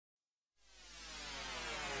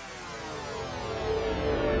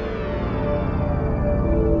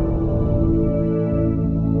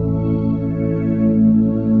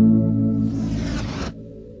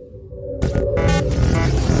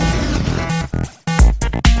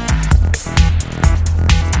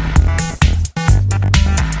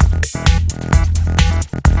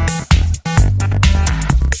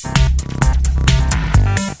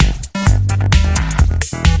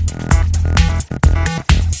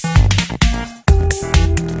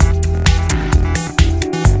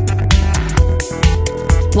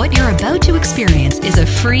about to experience is a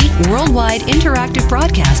free, worldwide interactive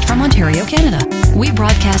broadcast from Ontario, Canada. We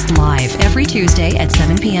broadcast live every Tuesday at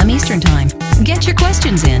 7 p.m. Eastern Time. Get your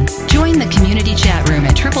questions in. Join the community chat room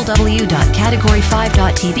at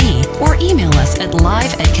www.category5.tv or email us at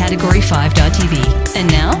live@category5.tv.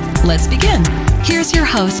 And now, let's begin. Here's your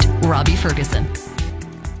host, Robbie Ferguson.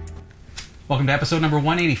 Welcome to episode number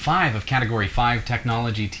 185 of Category 5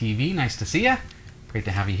 Technology TV. Nice to see you. Great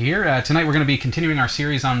to have you here. Tonight we're going to be continuing our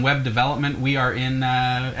series on web development. We are in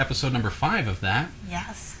episode number 5 of that.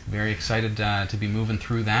 Yes. Very excited to be moving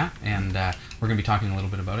through that, and we're going to be talking a little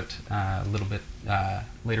bit about it a little bit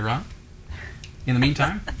later on. In the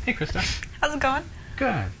meantime, hey Christa. How's it going?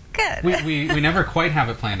 Good. Good. We never quite have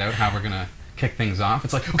it planned out how we're going to kick things off.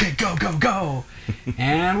 It's like, okay, go, go, go,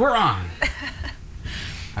 and we're on.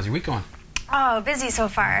 How's your week going? Oh, busy so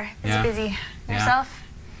far. Busy. Yourself?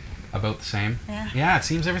 About the same. Yeah. Yeah, it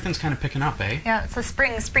seems everything's kind of picking up, eh? Yeah, it's a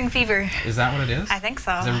spring fever. Is that what it is? I think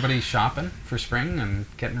so. Is everybody shopping for spring and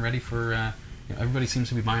getting ready for, everybody seems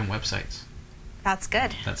to be buying websites. That's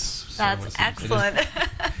good. That's excellent.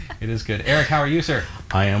 It is good. Eric, how are you, sir?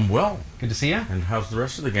 I am well. Good to see you. And how's the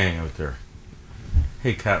rest of the gang out there?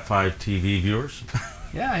 Hey, Cat 5 TV viewers.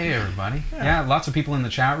 Yeah, hey everybody. Yeah, lots of people in the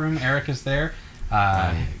chat room. Eric is there.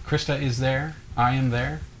 Christa is there. I am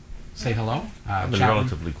there. Say hello. I've been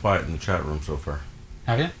relatively quiet in the chat room so far.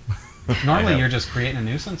 Have you? Normally you're just creating a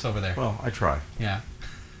nuisance over there. Well, I try. Yeah.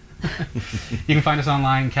 You can find us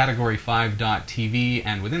online, category5.tv,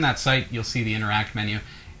 and within that site you'll see the interact menu,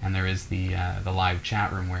 and there is the live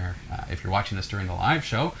chat room where if you're watching this during the live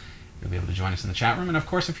show, you'll be able to join us in the chat room. And of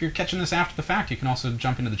course, if you're catching this after the fact, you can also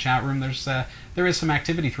jump into the chat room. There is some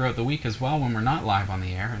activity throughout the week as well when we're not live on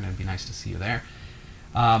the air, and it'd be nice to see you there.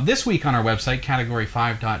 This week on our website,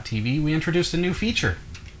 category5.tv, we introduced a new feature.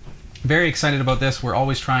 Very excited about this. We're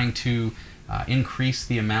always trying to increase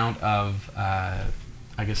the amount of,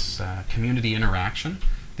 community interaction,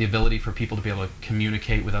 the ability for people to be able to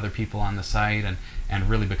communicate with other people on the site and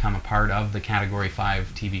really become a part of the Category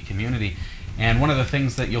 5 TV community. And one of the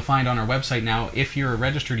things that you'll find on our website now, if you're a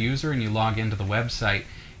registered user and you log into the website,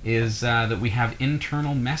 is that we have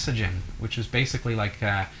internal messaging, which is basically like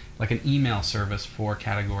an email service for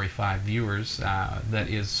Category 5 viewers that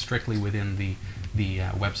is strictly within the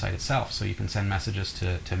website itself. So you can send messages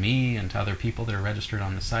to me and to other people that are registered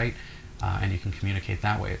on the site, and you can communicate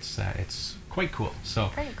that way. It's quite cool. So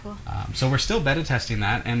pretty cool. So we're still beta testing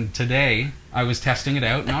that, and today I was testing it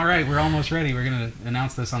out, and all right, we're almost ready. We're going to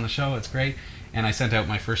announce this on the show. It's great. And I sent out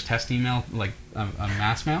my first test email, like a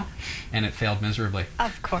mass mail, and it failed miserably.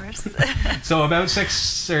 Of course. So about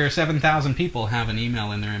 6,000 or 7,000 people have an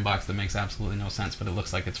email in their inbox that makes absolutely no sense, but it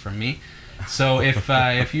looks like it's from me. So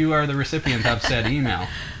if you are the recipient of said email,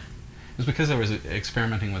 it's because I was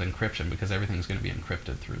experimenting with encryption, because everything's going to be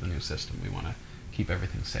encrypted through the new system. We want to keep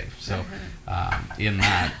everything safe. So in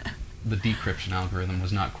that, the decryption algorithm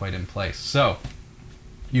was not quite in place. So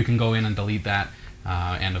you can go in and delete that.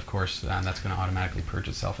 And of course, that's going to automatically purge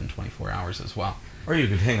itself in 24 hours as well. Or you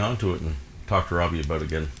could hang on to it and talk to Robbie about it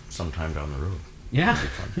again sometime down the road. Yeah.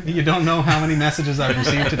 You don't know how many messages I've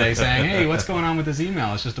received today saying, hey, what's going on with this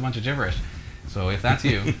email? It's just a bunch of gibberish. So if that's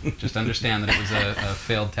you, just understand that it was a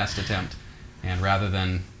failed test attempt. And rather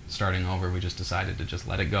than starting over, we just decided to just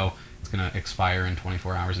let it go. It's going to expire in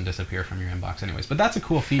 24 hours and disappear from your inbox anyways. But that's a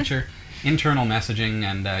cool feature. Internal messaging,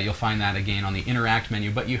 and you'll find that again on the interact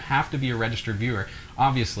menu, but you have to be a registered viewer,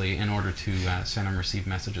 obviously, in order to send and receive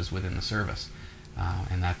messages within the service.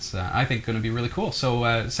 And that's, I think, going to be really cool.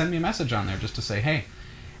 So send me a message on there just to say, hey.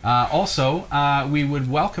 Also, we would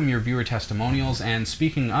welcome your viewer testimonials, and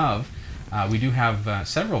speaking of, we do have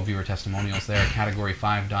several viewer testimonials there at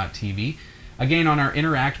category5.tv. Again, on our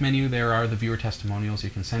interact menu, there are the viewer testimonials.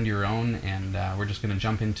 You can send your own, and we're just going to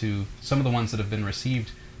jump into some of the ones that have been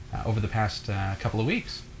received over the past couple of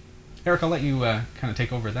weeks. Eric, I'll let you kind of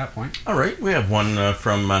take over at that point. All right, we have one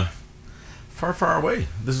from far, far away.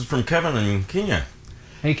 This is from Kevin in Kenya.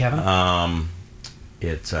 Hey, Kevin.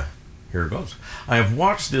 Here it goes. I have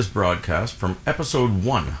watched this broadcast from episode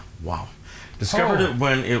 1. Wow. Discovered it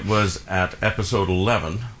when it was at episode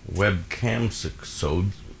 11,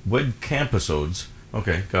 webcampisodes.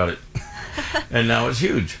 Okay, got it. And now it's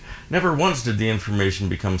huge. Never once did the information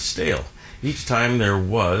become stale. Each time there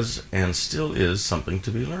was, and still is, something to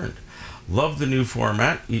be learned. Love the new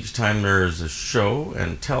format. Each time there is a show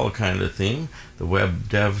and tell kind of theme. The web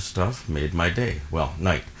dev stuff made my day. Well,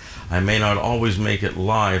 night. I may not always make it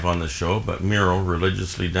live on the show, but Miro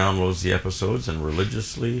religiously downloads the episodes and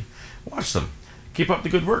religiously watch them. Keep up the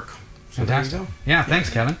good work. So fantastic. there you go. Yeah, thanks,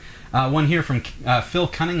 Kevin. One here from Phil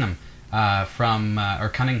Cunningham.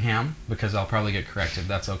 or Cunningham, because I'll probably get corrected.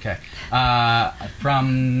 That's okay.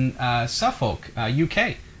 From Suffolk,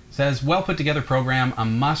 UK, says, well put together program, a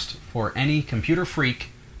must for any computer freak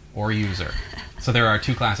or user. So there are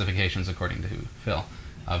two classifications, according to Phil,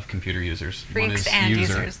 of computer users. Freaks one is and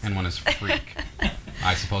user, users. and one is freak.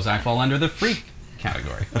 I suppose I fall under the freak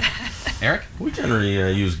category. Eric? We generally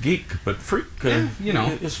use geek, but freak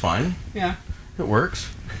is fine. Yeah. It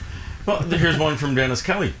works. Well, here's one from Dennis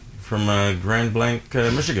Kelly from Grand Blanc,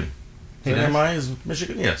 Michigan. Hey, Is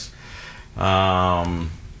Michigan? Yes.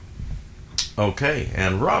 Okay,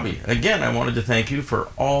 and Robbie, again, I wanted to thank you for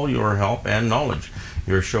all your help and knowledge.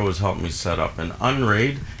 Your show has helped me set up an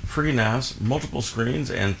Unraid, FreeNAS, multiple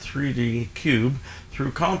screens, and 3D cube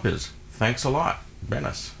through Compiz. Thanks a lot,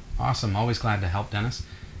 Dennis. Awesome. Always glad to help, Dennis.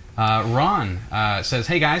 Ron says,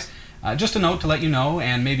 hey guys, just a note to let you know,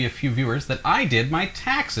 and maybe a few viewers, that I did my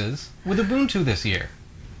taxes with Ubuntu this year.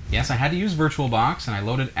 Yes, I had to use VirtualBox, and I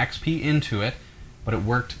loaded XP into it, but it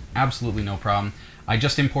worked absolutely no problem. I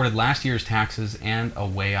just imported last year's taxes, and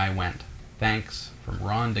away I went. Thanks, from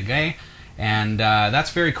Ron DeGay. And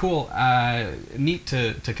that's very cool. Neat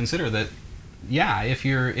to consider that, yeah, if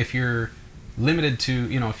you're limited to,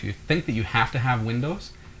 if you think that you have to have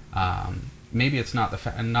Windows, maybe it's not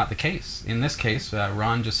the case. In this case,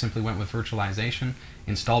 Ron just simply went with virtualization,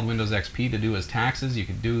 installed Windows XP to do his taxes. You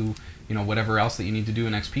could do, whatever else that you need to do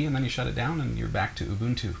in XP, and then you shut it down, and you're back to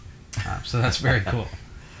Ubuntu. So that's very cool.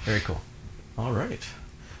 Very cool. All right.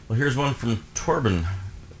 Well, here's one from Torben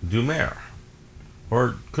Dumer,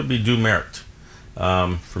 or could be Dumert,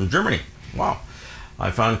 from Germany. Wow.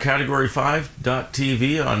 I found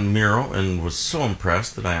category5.tv on Miro and was so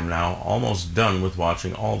impressed that I am now almost done with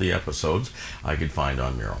watching all the episodes I could find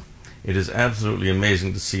on Miro. It is absolutely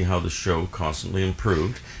amazing to see how the show constantly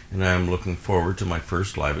improved, and I am looking forward to my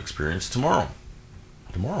first live experience tomorrow.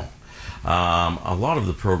 A lot of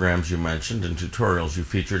the programs you mentioned and tutorials you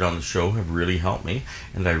featured on the show have really helped me,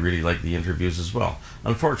 and I really like the interviews as well.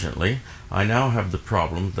 Unfortunately, I now have the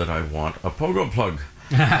problem that I want a pogo plug.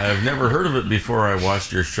 I have never heard of it before I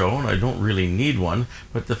watched your show, and I don't really need one,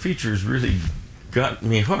 but the features really got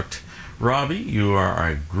me hooked. Robbie, you are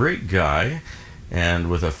a great guy, and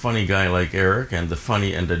with a funny guy like Eric and the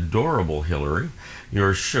funny and adorable Hillary,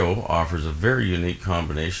 your show offers a very unique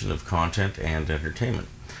combination of content and entertainment.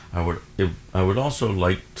 I would also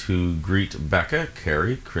like to greet Becca,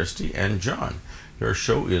 Carrie, Christy, and John. Your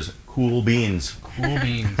show is cool beans. Cool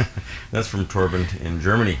beans. That's from Torben in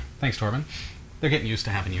Germany. Thanks, Torben. They're getting used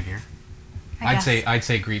to having you here. I'd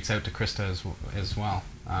say greets out to Christa as well.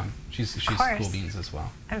 She's cool beans as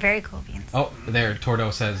well. I'm very cool beans. Oh, there,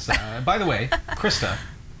 Tordo says, by the way, Christa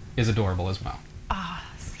is adorable as well. Oh,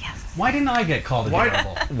 yes. Why didn't I get called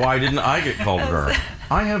adorable? Why didn't I get called adorable?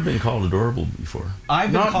 I have been called adorable before.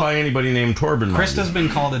 Not by anybody named Torben. Krista's been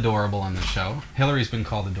called adorable on the show. Hillary's been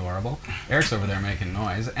called adorable. Eric's over there making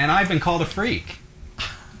noise. And I've been called a freak.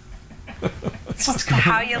 It's just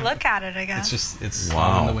how you look at it, I guess. It's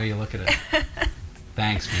wow. The way you look at it.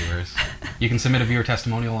 Thanks, viewers. You can submit a viewer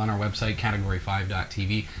testimonial on our website,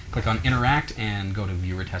 category5.tv. Click on Interact and go to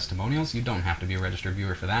Viewer Testimonials. You don't have to be a registered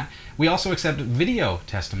viewer for that. We also accept video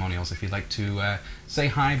testimonials if you'd like to say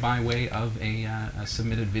hi by way of a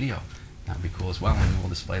submitted video. That would be cool as well, and we'll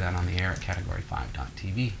display that on the air at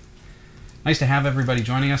category5.tv. Nice to have everybody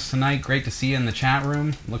joining us tonight. Great to see you in the chat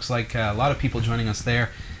room. Looks like a lot of people joining us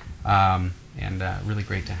there, and really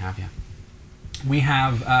great to have you. We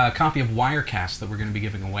have a copy of Wirecast that we're going to be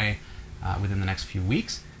giving away within the next few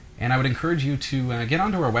weeks, and I would encourage you to get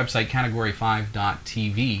onto our website,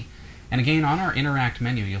 category5.tv, and again, on our Interact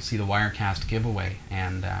menu, you'll see the Wirecast giveaway,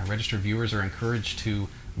 and registered viewers are encouraged to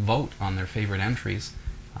vote on their favorite entries,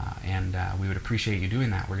 and we would appreciate you doing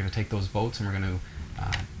that. We're going to take those votes, and we're going to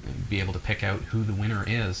be able to pick out who the winner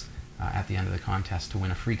is at the end of the contest to win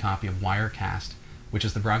a free copy of Wirecast, which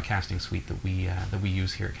is the broadcasting suite that we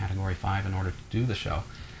use here at Category 5 in order to do the show.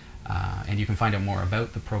 And you can find out more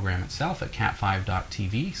about the program itself at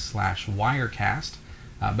cat5.tv/Wirecast.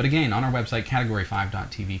 But again, on our website,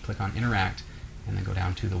 category5.tv, click on Interact, and then go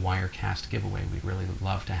down to the Wirecast giveaway. We'd really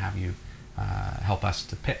love to have you help us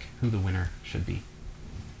to pick who the winner should be.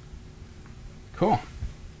 Cool.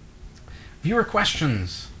 Viewer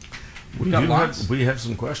questions. We have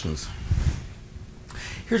some questions.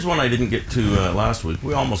 Here's one I didn't get to last week.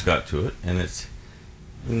 We almost got to it, and it's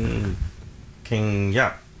King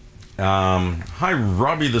Yap. Hi,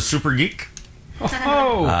 Robbie the Super Geek.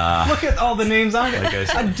 Oh, look at all the names on it.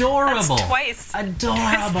 Like adorable. That's twice.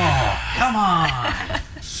 Adorable. Come on.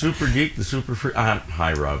 Super Geek, the Super Free.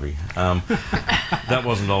 Hi, Robbie. That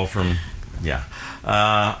wasn't all from Yeah.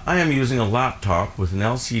 I am using a laptop with an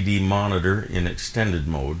LCD monitor in extended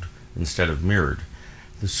mode instead of mirrored.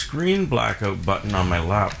 The screen blackout button on my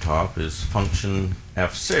laptop is function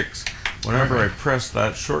F6. Whenever I press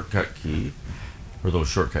that shortcut key, or those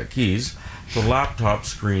shortcut keys, the laptop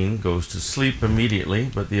screen goes to sleep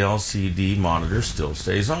immediately, but the LCD monitor still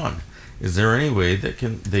stays on. Is there any way that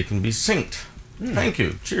they can be synced? Thank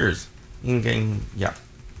you. Cheers. Ingang. Yeah.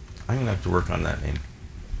 I'm going to have to work on that name.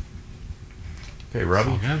 Okay,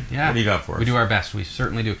 Robbie, yeah. What do you got for us? We do our best. We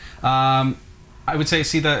certainly do. I would say,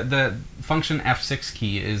 see, the function F6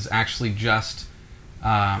 key is actually just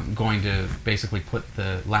going to basically put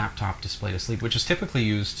the laptop display to sleep, which is typically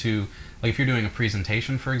used to, like if you're doing a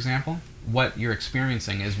presentation, for example, what you're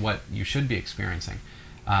experiencing is what you should be experiencing.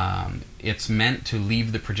 It's meant to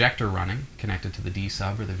leave the projector running, connected to the D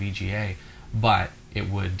sub or the VGA, but it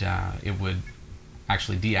would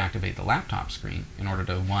actually deactivate the laptop screen in order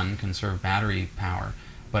to, one, conserve battery power,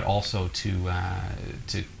 but also to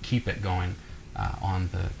keep it going on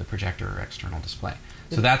the projector or external display.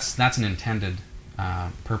 So that's an intended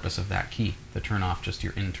purpose of that key, to turn off just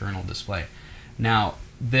your internal display. Now,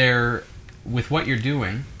 with what you're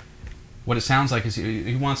doing, what it sounds like is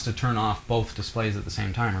he wants to turn off both displays at the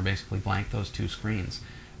same time, or basically blank those two screens.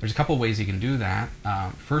 There's a couple ways you can do that.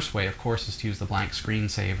 First way, of course, is to use the blank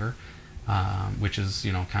screensaver, which is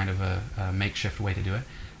kind of a makeshift way to do it.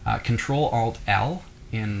 Control-Alt-L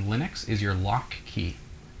in Linux is your lock key.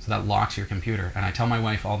 So that locks your computer. And I tell my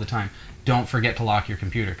wife all the time, don't forget to lock your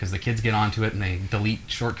computer, because the kids get onto it and they delete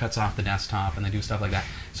shortcuts off the desktop and they do stuff like that.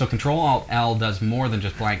 So Control-Alt-L does more than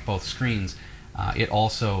just blank both screens. It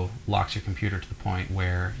also locks your computer to the point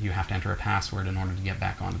where you have to enter a password in order to get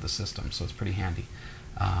back onto the system. So it's pretty handy.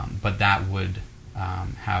 But that would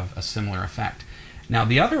have a similar effect. Now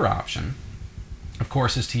the other option, of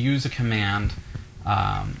course, is to use a command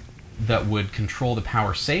that would control the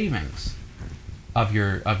power savings of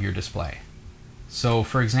your display. So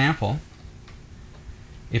for example,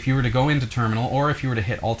 if you were to go into terminal, or if you were to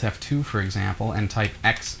hit Alt F2, for example, and type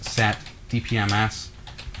xset dpms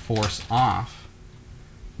force off,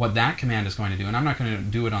 what that command is going to do, and I'm not going to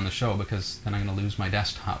do it on the show because then I'm going to lose my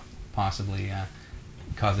desktop, possibly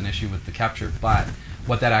cause an issue with the capture, but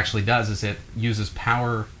what that actually does is it uses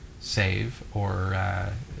power save, or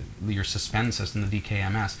your suspend system, the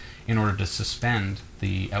DKMS, in order to suspend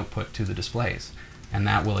the output to the displays. And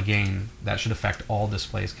that will, again, that should affect all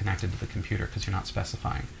displays connected to the computer, because you're not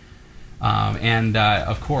specifying.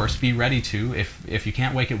 Of course, be ready to, if you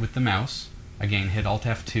can't wake it with the mouse, again, hit Alt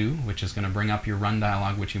F2, which is going to bring up your run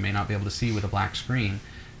dialog, which you may not be able to see with a black screen.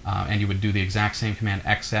 And you would do the exact same command,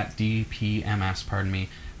 xset dpms, pardon me,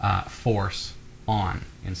 force on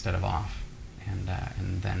instead of off.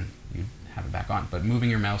 And then you have it back on. But moving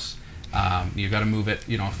your mouse, you've got to move it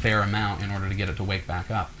a fair amount in order to get it to wake back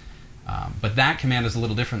up. But that command is a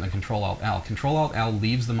little different than Control-Alt-L. Control-Alt-L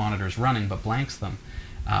leaves the monitors running but blanks them,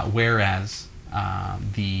 whereas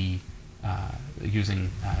using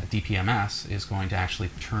DPMS is going to actually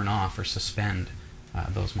turn off or suspend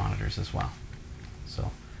those monitors as well.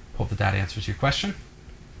 So hope that answers your question.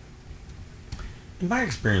 In my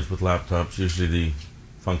experience with laptops, usually the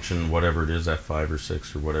function, whatever it is, F5 or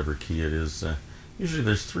 6 or whatever key it is, usually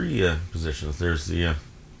there's three positions. There's the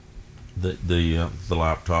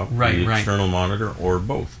laptop, the external monitor, or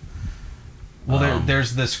both. Well,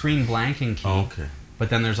 there's the screen blanking key. Okay.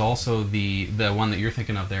 But then there's also the one that you're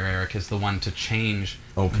thinking of there, Eric, is the one to change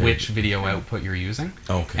which video output you're using.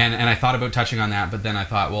 Okay. And I thought about touching on that, but then I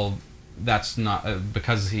thought, well, that's not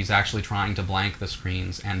because he's actually trying to blank the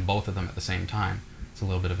screens and both of them at the same time. It's a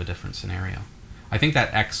little bit of a different scenario. I think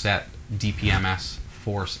that xset dpms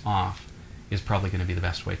force off is probably going to be the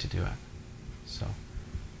best way to do it. So,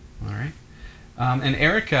 all right. And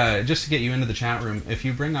Eric, just to get you into the chat room, if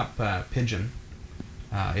you bring up Pigeon,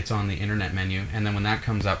 it's on the internet menu, and then when that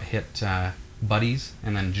comes up, hit buddies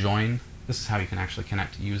and then join. This is how you can actually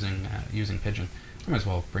connect using Pigeon. I might as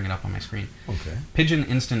well bring it up on my screen. Okay. Pigeon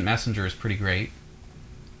Instant Messenger is pretty great.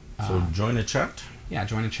 So join a chat? Yeah,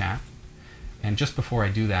 join a chat. And just before I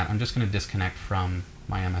do that, I'm just going to disconnect from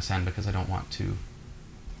my MSN because I don't want to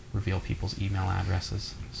reveal people's email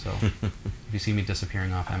addresses. So if you see me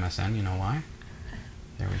disappearing off MSN, you know why.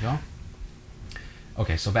 There we go.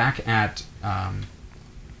 Okay, so back at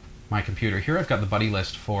my computer, here I've got the buddy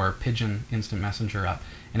list for Pigeon Instant Messenger up.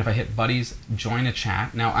 And if I hit buddies, join a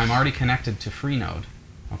chat. Now I'm already connected to Freenode.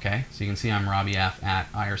 Okay, so you can see I'm Robbie F at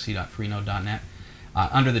irc.freenode.net.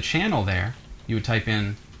 Under the channel there, you would type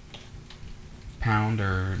in pound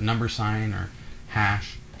or number sign or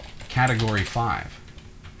hash category 5.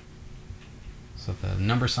 So the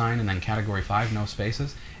number sign and then category 5, no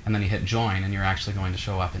spaces. and then you hit join, and you're actually going to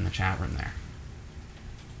show up in the chat room there.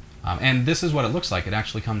 And this is what it looks like. It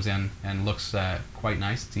actually comes in and looks quite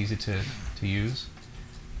nice. It's easy to use,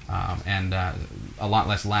 and a lot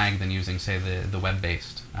less lag than using, say, the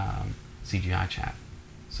web-based CGI chat.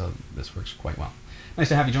 So this works quite well. Nice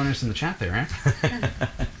to have you join us in the chat there, eh? There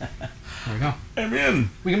we go. I'm in.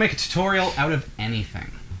 We can make a tutorial out of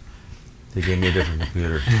anything. They gave me a different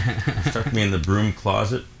computer. Stuck me in the broom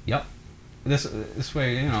closet. Yep. This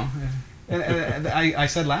way, you know. And I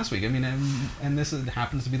said last week. I mean, and this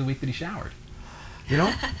happens to be the week that he showered. You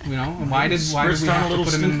know. Why did we have to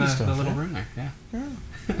put him in the little room there? Yeah.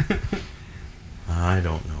 I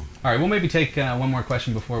don't know. All right, we'll maybe take one more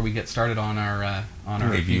question before we get started on our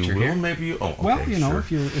feature here. Maybe you. Oh, okay, well, you know,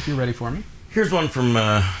 sure. if you're ready for me. Here's one from.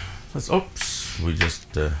 Oops, we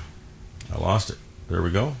just. I lost it. There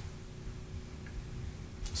we go.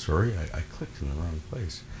 Sorry, I clicked in the wrong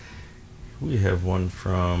place. We have one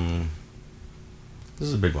from. This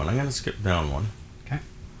is a big one. I'm going to skip down one. Okay.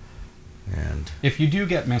 And if you do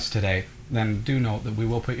get missed today, then do note that we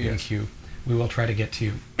will put you in queue. We will try to get to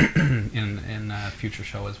you in a future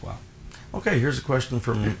show as well. Okay, here's a question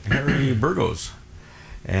from Harry Burgos.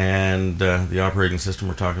 And the operating system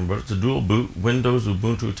we're talking about, it's a dual boot Windows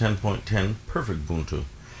Ubuntu 10.10 Perfect Ubuntu.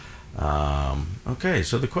 Okay,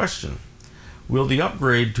 so the question, will the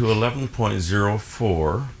upgrade to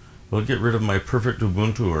 11.04 will it get rid of my Perfect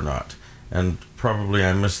Ubuntu or not? And probably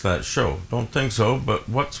I missed that show. Don't think so, but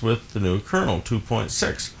what's with the new kernel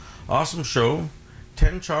 2.6? Awesome show.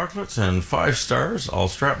 10 chocolates and 5 stars. I'll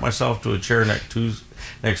strap myself to a chair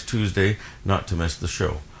next Tuesday not to miss the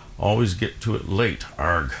show. Always get to it late.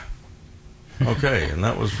 Arg. Okay, and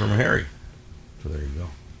that was from Harry. So there you go.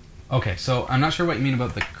 Okay, so I'm not sure what you mean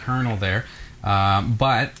about the kernel there,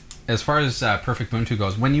 but as far as Perfect Ubuntu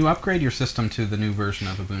goes, when you upgrade your system to the new version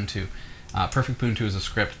of Ubuntu, Perfect Ubuntu is a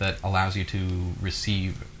script that allows you to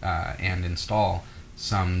receive and install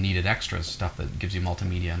some needed extras, stuff that gives you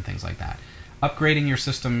multimedia and things like that. Upgrading your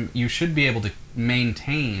system, you should be able to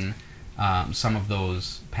maintain some of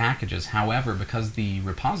those packages. However, because the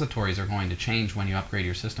repositories are going to change when you upgrade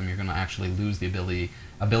your system, you're going to actually lose the ability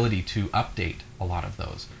to update a lot of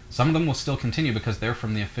those. Some of them will still continue because they're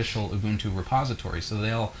from the official Ubuntu repository, so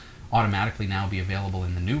they'll automatically now be available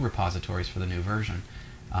in the new repositories for the new version.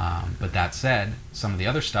 But that said, some of the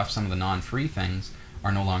other stuff, some of the non-free things,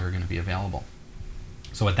 are no longer going to be available.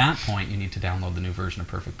 So at that point, you need to download the new version of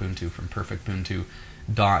Perfect Ubuntu from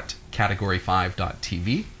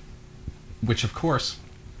perfectubuntu.category5.tv, which of course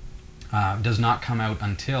does not come out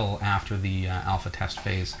until after the alpha test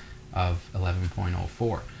phase of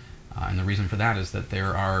 11.04. And the reason for that is that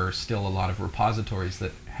there are still a lot of repositories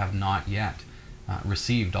that have not yet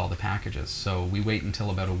received all the packages. So we wait until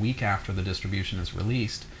about a week after the distribution is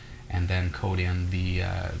released and then code in the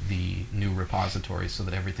new repositories so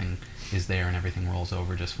that everything is there and everything rolls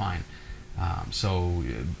over just fine. So,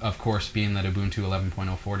 of course, being that Ubuntu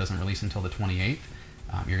 11.04 doesn't release until the 28th,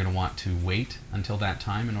 you're going to want to wait until that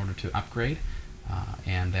time in order to upgrade,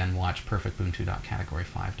 and then watch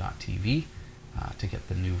perfectubuntu.category5.tv to get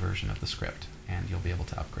the new version of the script, and you'll be able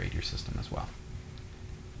to upgrade your system as well.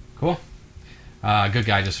 Cool. Good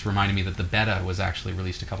guy just reminded me that the beta was actually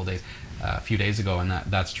released a few days ago, and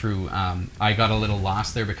that's true. I got a little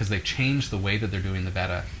lost there because they changed the way that they're doing the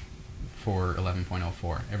beta for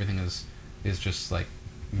 11.04. Everything is just like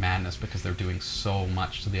madness because they're doing so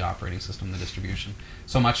much to the operating system, the distribution.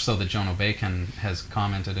 So much so that Joan O'Bacon has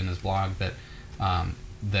commented in his blog that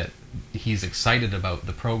that he's excited about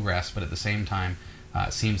the progress, but at the same time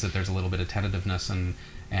it seems that there's a little bit of tentativeness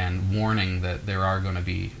and warning that there are going to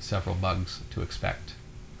be several bugs to expect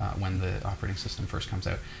when the operating system first comes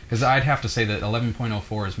out. Because I'd have to say that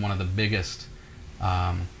 11.04 is one of the biggest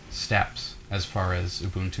steps as far as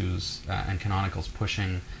Ubuntu's and Canonical's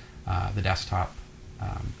pushing the desktop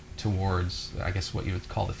towards, I guess, what you would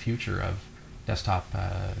call the future of desktop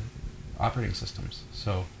operating systems.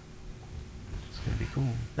 So it's going to be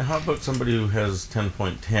cool. Now, how about somebody who has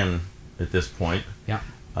 10.10 at this point? Yeah.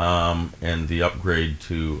 And the upgrade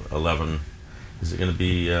to 11, is it going to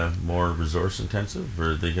be more resource intensive,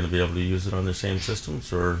 or are they going to be able to use it on the same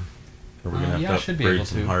systems, or are we going to have to upgrade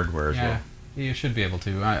some hardware as well? You should be able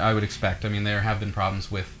to. I would expect. I mean, there have been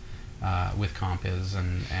problems with compiz,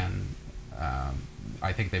 and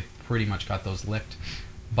I think they've pretty much got those licked,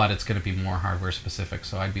 but it's going to be more hardware specific,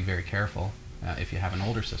 so I'd be very careful. If you have an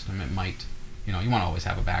older system, it might, you want to always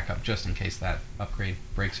have a backup just in case that upgrade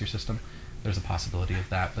breaks your system. There's a possibility of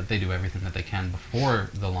that, but they do everything that they can before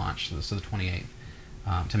the launch, so the 28th,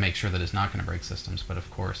 to make sure that it's not going to break systems. But of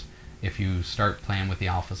course, if you start playing with the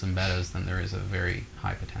alphas and betas, then there is a very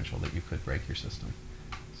high potential that you could break your system.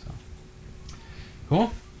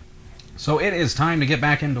 Cool. So it is time to get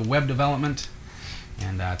back into web development,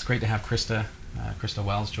 and it's great to have Christa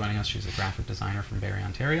Wells joining us. She's a graphic designer from Barrie,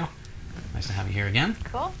 Ontario. Nice to have you here again.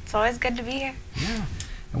 Cool. It's always good to be here. Yeah.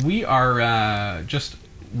 We are just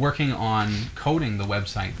working on coding the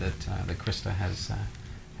website that Christa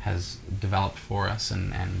has developed for us,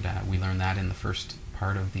 and we learned that in the first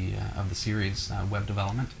part of the series, web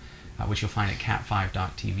development, which you'll find at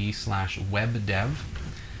cat5.tv/webdev.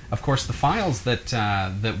 Of course, the files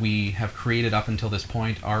that we have created up until this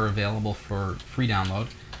point are available for free download,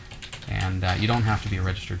 and you don't have to be a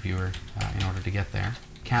registered viewer in order to get there.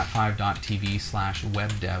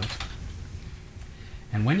 cat5.tv/webdev.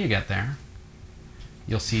 And when you get there,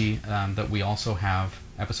 you'll see that we also have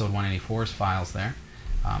episode 184's files there.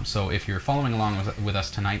 So if you're following along with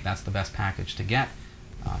us tonight, that's the best package to get.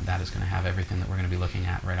 That is going to have everything that we're going to be looking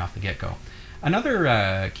at right off the get-go.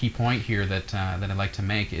 Another key point here that I'd like to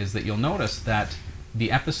make is that you'll notice that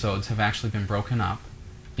the episodes have actually been broken up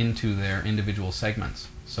into their individual segments.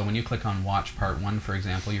 So when you click on Watch Part 1, for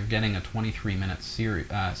example, you're getting a 23-minute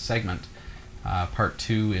segment. Part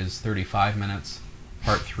 2 is 35 minutes.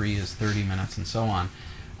 Part 3 is 30 minutes, and so on.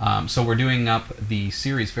 So we're doing up the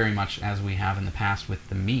series very much as we have in the past with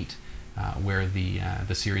the Meet, where the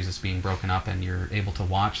series is being broken up, and you're able to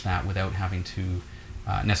watch that without having to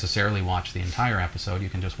necessarily watch the entire episode. You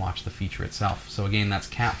can just watch the feature itself. So again, that's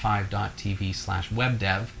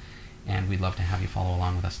cat5.tv/webdev, and we'd love to have you follow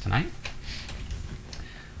along with us tonight.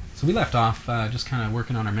 So we left off just kind of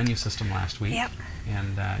working on our menu system last week. Yep.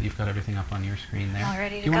 And you've got everything up on your screen there. All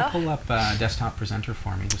ready to Do you want go? to pull up Desktop Presenter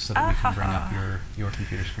for me, just so that we can bring up your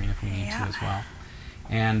computer screen if we need to as well.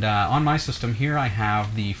 And on my system here, I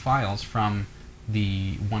have the files from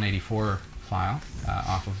the 184 file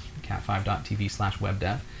off of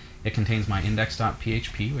cat5.tv/webdev. It contains my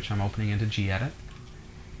index.php, which I'm opening into gedit.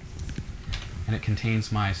 And it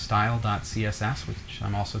contains my style.css, which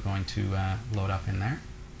I'm also going to load up in there.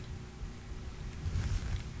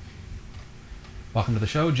 Welcome to the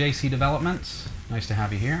show, JC Developments. Nice to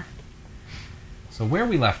have you here. So where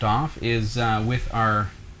we left off is with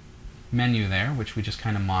our menu there, which we just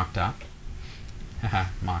kind of mocked up. Haha,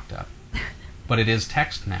 mocked up. But it is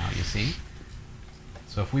text now, you see.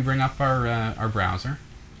 So if we bring up our browser,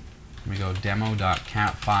 we go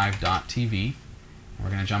demo.cat5.tv, and we're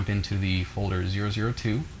going to jump into the folder 002.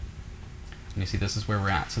 And you see this is where we're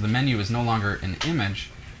at. So the menu is no longer an image,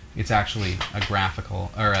 it's actually a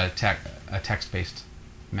graphical, or a text-based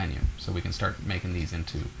menu. So we can start making these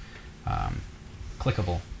into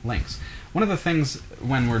clickable links. One of the things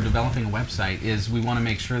when we're developing a website is we want to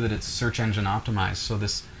make sure that it's search engine optimized, so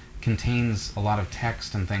this contains a lot of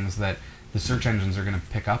text and things that the search engines are going to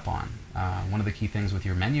pick up on. One of the key things with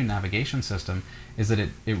your menu navigation system is that it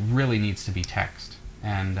really needs to be text.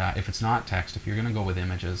 And if it's not text, if you're going to go with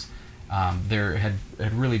images, there had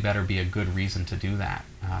really better be a good reason to do that.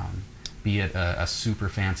 Be it a super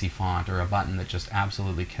fancy font or a button that just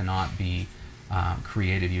absolutely cannot be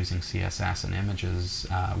created using CSS and images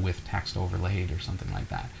with text overlaid or something like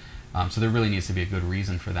that. So there really needs to be a good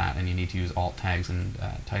reason for that, and you need to use alt tags and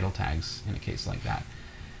title tags in a case like that.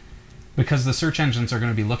 Because the search engines are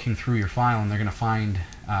going to be looking through your file and they're going to find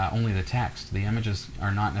only the text. The images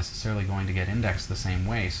are not necessarily going to get indexed the same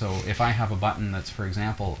way. So if I have a button that's, for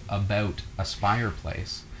example, about a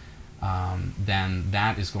fireplace, then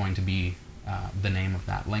that is going to be the name of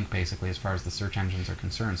that link, basically, as far as the search engines are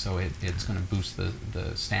concerned. So it's going to boost the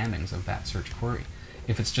standings of that search query.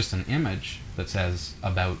 If it's just an image that says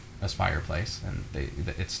about a fireplace, and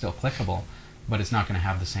it's still clickable, but it's not going to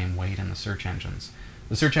have the same weight in the search engines.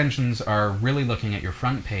 The search engines are really looking at your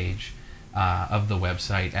front page of the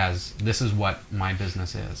website as this is what my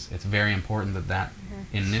business is. It's very important that that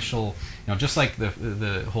initial, just like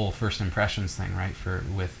the whole first impressions thing, right?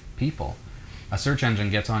 With people, a search engine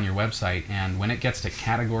gets on your website, and when it gets to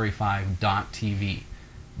category5.tv,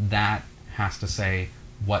 that has to say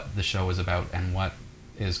what the show is about and what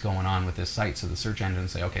is going on with this site. So the search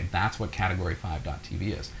engines say, okay, that's what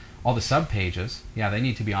category5.tv is. All the sub pages, yeah, they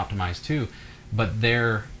need to be optimized too, but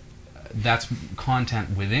that's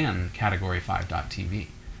content within category5.tv.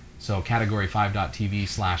 So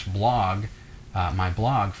category5.tv/blog, my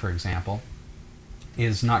blog, for example,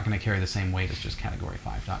 is not going to carry the same weight as just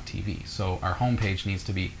category5.tv. So our homepage needs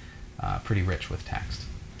to be pretty rich with text.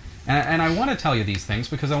 And I want to tell you these things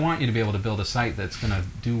because I want you to be able to build a site that's going to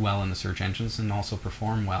do well in the search engines and also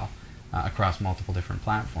perform well across multiple different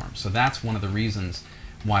platforms. So that's one of the reasons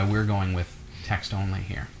why we're going with text only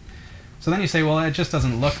here. So then you say, well, it just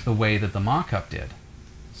doesn't look the way that the mock-up did.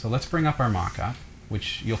 So let's bring up our mock-up,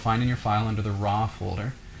 which you'll find in your file under the raw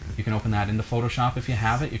folder. You can open that into Photoshop if you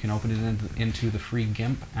have it. You can open it into the free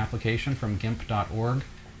GIMP application from gimp.org.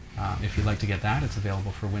 If you'd like to get that, it's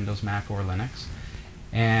available for Windows, Mac, or Linux.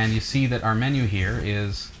 And you see that our menu here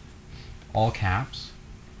is all caps,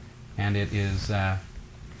 and it is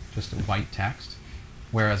just a white text,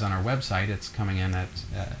 whereas on our website it's coming in at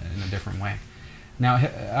in a different way. Now,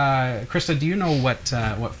 Christa, do you know what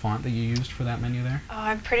font that you used for that menu there? Oh,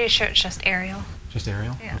 I'm pretty sure it's just Arial. Just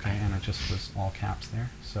Arial? Yeah. Okay, and it just was all caps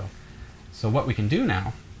there. So what we can do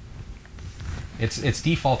now, it's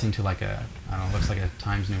defaulting to like a, I don't know, looks like a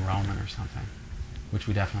Times New Roman or something, which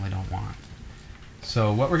we definitely don't want.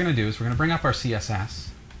 So what we're going to do is we're going to bring up our CSS,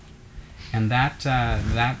 and that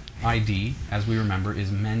ID, as we remember,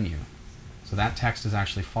 is menu. So that text is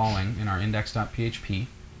actually falling in our index.php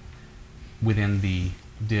within the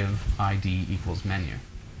div ID equals menu.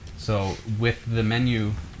 So with the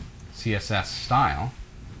menu CSS style,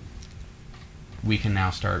 we can now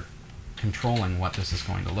start controlling what this is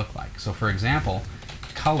going to look like. So for example,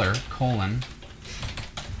 color :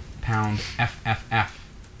 pound FFF,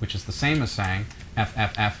 which is the same as saying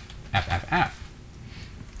FFF FFF.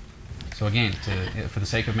 So again, for the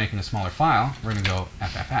sake of making a smaller file, we're going to go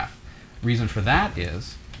FFF. Reason for that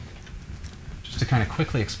is, just to kind of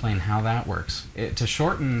quickly explain how that works, to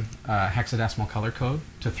shorten hexadecimal color code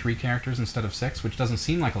to 3 characters instead of 6, which doesn't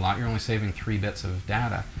seem like a lot, you're only saving 3 bits of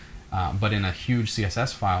data, but in a huge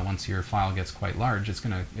CSS file, once your file gets quite large, it's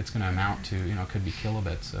gonna amount to, it could be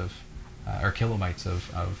kilobits of or kilobytes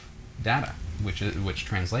of data, which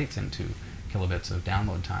translates into kilobits of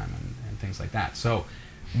download time and things like that. So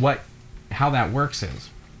how that works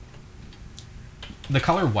is, the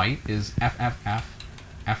color white is FFF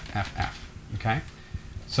FFF. Okay,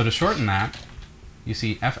 so to shorten that, you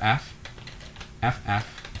see FF, FF,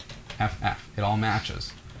 FF. It all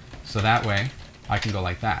matches. So that way, I can go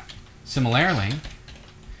like that. Similarly,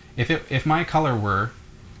 if my color were,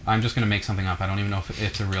 I'm just going to make something up. I don't even know if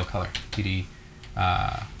it's a real color. TD,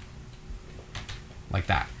 like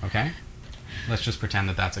that. Okay, let's just pretend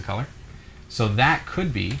that that's a color. So that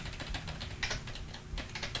could be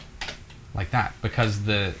like that because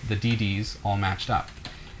the DDs all matched up.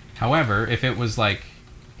 However, if it was like,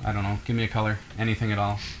 I don't know, give me a color, anything at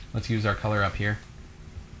all. Let's use our color up here.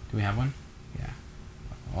 Do we have one? Yeah.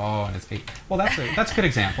 Oh, and it's 8. Well, that's a good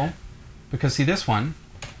example, because see this one,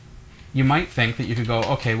 you might think that you could go,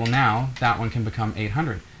 okay, well now that one can become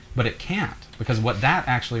 800, but it can't, because what that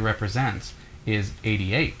actually represents is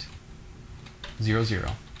 88, 0,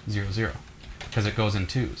 0, 0, 0, because it goes in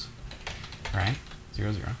 2s, right?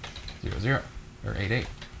 0, 0, 0, 0, or 8, 8.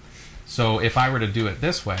 So if I were to do it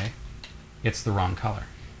this way, it's the wrong color.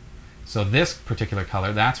 So this particular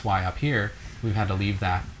color, that's why up here we've had to leave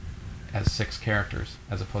that as 6 characters,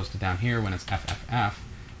 as opposed to down here when it's FFF,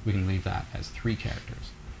 we can leave that as 3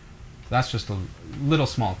 characters. So that's just a little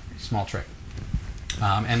small trick.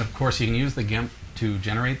 And of course you can use the GIMP to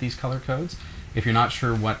generate these color codes. If you're not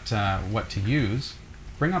sure what to use,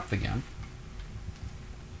 bring up the GIMP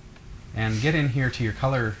and get in here to your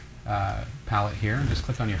color palette here and just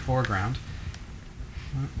click on your foreground.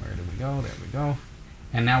 Where did we go? There we go.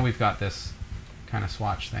 And now we've got this kind of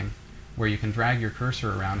swatch thing where you can drag your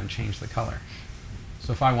cursor around and change the color.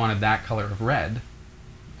 So if I wanted that color of red,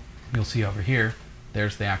 you'll see over here,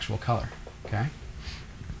 there's the actual color. Okay?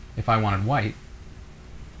 If I wanted white,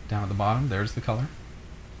 down at the bottom, there's the color.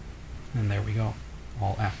 And there we go,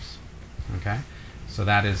 all Fs. Okay? So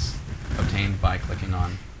that is obtained by clicking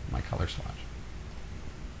on my color swatch.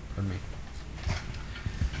 Pardon me.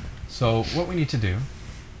 So what we need to do,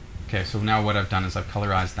 okay, so now what I've done is I've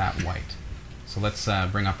colorized that white. So let's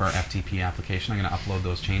bring up our FTP application. I'm going to upload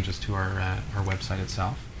those changes to our website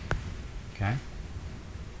itself. Okay.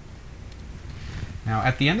 Now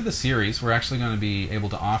at the end of the series, we're actually going to be able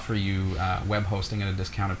to offer you web hosting at a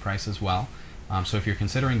discounted price as well. So if you're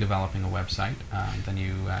considering developing a website, then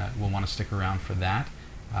you will want to stick around for that.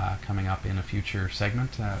 Coming up in a future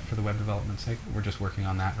segment for the web development segment. We're just working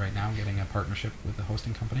on that right now, getting a partnership with the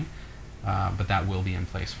hosting company, but that will be in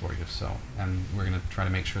place for you. So, and we're going to try to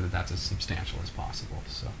make sure that that's as substantial as possible.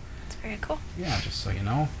 So, That's very cool. Yeah, just so you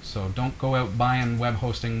know. So don't go out buying web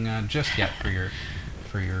hosting just yet for your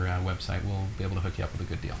website. We'll be able to hook you up with a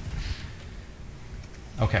good deal.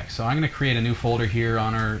 Okay, so I'm going to create a new folder here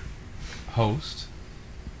on our host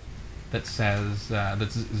that says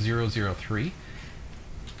that's 003.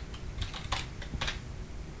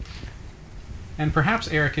 And perhaps,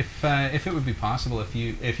 Eric, if it would be possible, if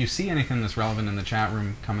you see anything that's relevant in the chat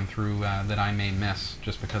room coming through that I may miss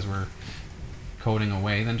just because we're coding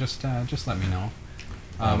away, then just let me know.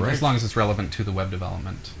 Right. As long as it's relevant to the web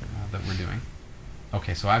development that we're doing.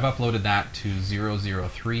 Okay, so I've uploaded that to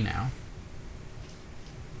 003 now.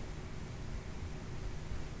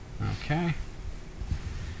 Okay.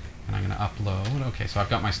 And I'm going to upload. Okay, so I've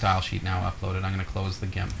got my style sheet now uploaded. I'm going to close the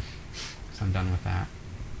GIMP because I'm done with that.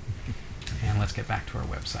 And let's get back to our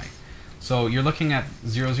website. So you're looking at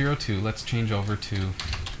 002. Let's change over to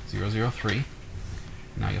 003.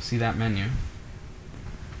 Now you'll see that menu.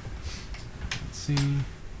 Let's see.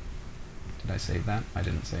 Did I save that? I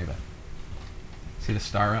didn't save it. See the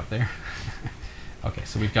star up there? Okay,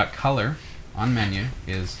 so we've got color on menu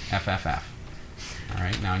is FFF. All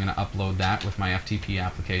right, now I'm going to upload that with my FTP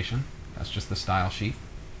application. That's just the style sheet.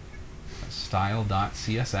 That's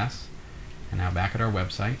style.css. And now back at our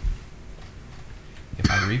website. If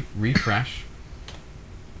I refresh,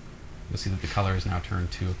 you'll see that the color is now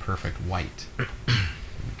turned to a perfect white.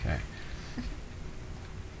 Okay.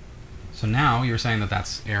 So now you're saying that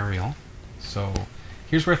that's Arial. So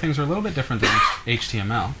here's where things are a little bit different than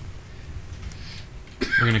HTML.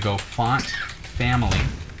 We're going to go font family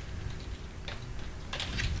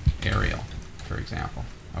Arial, for example.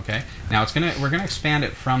 Okay. Now we're going to expand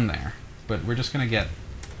it from there, but we're just going to get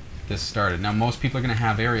this started. Now most people are going to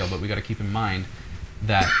have Arial, but we got to keep in mind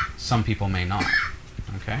that some people may not.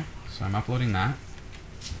 Okay. So I'm uploading that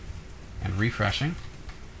and refreshing.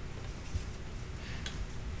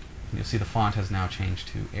 And you'll see the font has now changed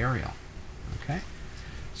to Arial. Okay.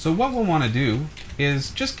 So what we'll want to do is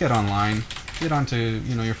just get online, get onto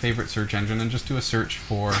your favorite search engine, and just do a search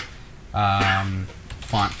for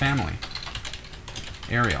font family,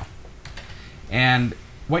 Arial. And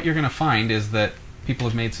what you're going to find is that people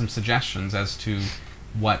have made some suggestions as to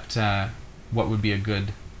what would be a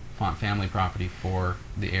good font family property for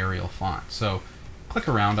the Arial font. So click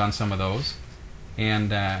around on some of those,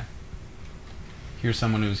 and here's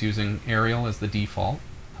someone who's using Arial as the default,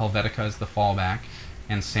 Helvetica as the fallback,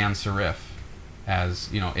 and sans serif as,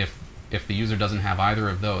 if the user doesn't have either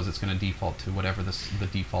of those, it's going to default to whatever the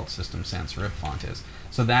default system sans serif font is.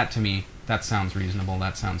 So that, to me, that sounds reasonable,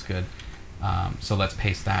 that sounds good. So let's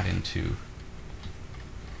paste that into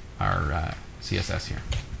our CSS here.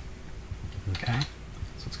 Okay,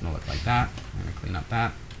 so it's going to look like that. I'm going to clean up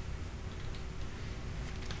that.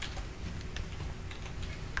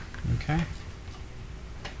 Okay.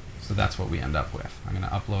 So that's what we end up with. I'm going to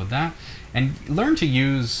upload that and learn to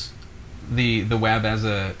use the web as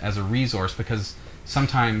a resource, because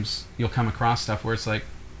sometimes you'll come across stuff where it's like,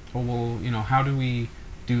 oh well, how do we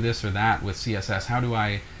do this or that with CSS? How do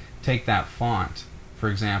I take that font, for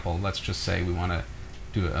example? Let's just say we want to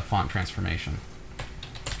do a font transformation.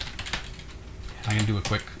 I'm going to do a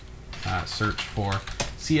quick search for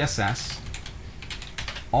CSS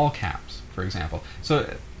all caps, for example.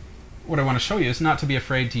 So what I want to show you is not to be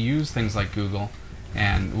afraid to use things like Google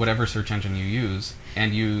and whatever search engine you use,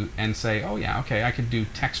 and say, oh yeah, okay, I could do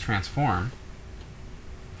text transform,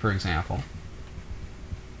 for example,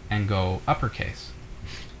 and go uppercase.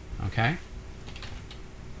 Okay?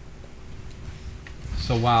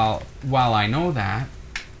 So while I know that,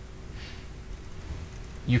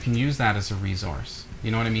 you can use that as a resource.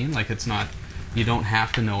 You know what I mean? Like, it's not, you don't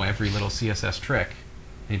have to know every little CSS trick.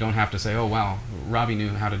 You don't have to say, oh, well, Robbie knew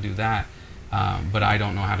how to do that, but I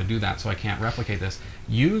don't know how to do that, so I can't replicate this.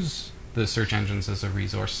 Use the search engines as a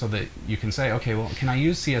resource so that you can say, okay, well, can I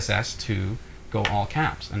use CSS to go all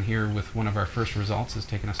caps? And here, with one of our first results, is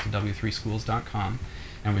taking us to w3schools.com,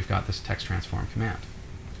 and we've got this text transform command.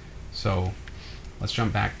 So let's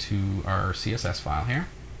jump back to our CSS file here,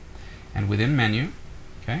 and within menu,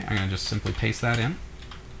 okay, I'm going to just simply paste that in,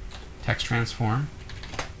 text transform,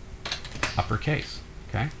 uppercase.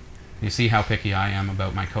 Okay, you see how picky I am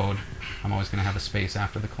about my code. I'm always going to have a space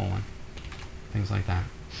after the colon, things like that.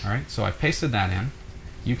 All right, so I've pasted that in.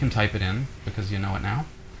 You can type it in because you know it now.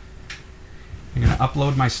 I'm going to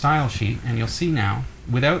upload my style sheet, and you'll see now,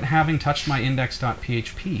 without having touched my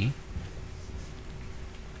index.php,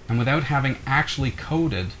 and without having actually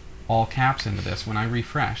coded all caps into this, when I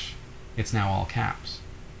refresh, it's now all caps.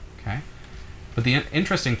 Okay, but the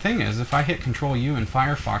interesting thing is, if I hit Control-U in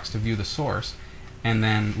Firefox to view the source, and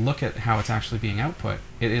then look at how it's actually being output,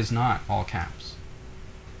 it is not all caps.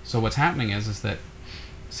 So what's happening is that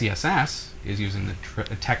CSS is using the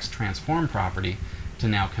text transform property to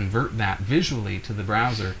now convert that visually to the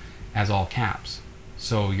browser as all caps.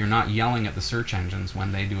 So you're not yelling at the search engines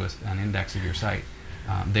when they do an index of your site.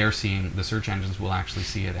 They're seeing, the search engines will actually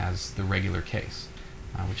see it as the regular case,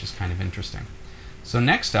 which is kind of interesting. So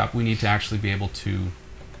next up, we need to actually be able to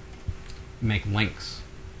make links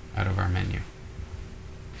out of our menu.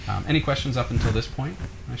 Any questions up until this point,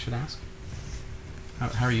 I should ask?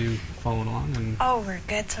 How are you following along? And oh, we're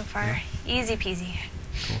good so far. Yeah. Easy peasy.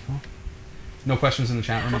 Cool, cool. No questions in the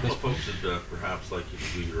chat room A at this couple point? of folks would perhaps like you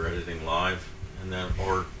to do your editing live, and then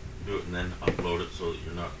do it and then upload it so that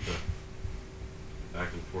you're not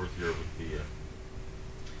back and forth here with the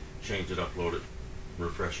change it, upload it,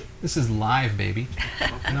 refresh it. This is live, baby.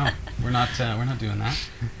 No, we're not doing that.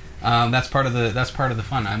 That's part of the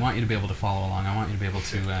fun. I want you to be able to follow along. I want you to be able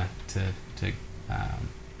to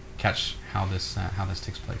catch how this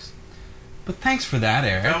takes place. But thanks for that,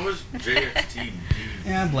 Eric. That was JXTD.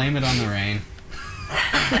 Yeah, blame it on the rain.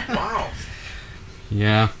 Wow.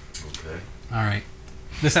 Yeah. Okay. All right.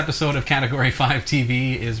 This episode of Category 5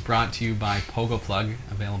 TV is brought to you by PogoPlug,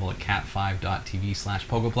 available at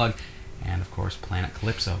cat5.tv/PogoPlug, and of course Planet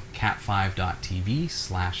Calypso,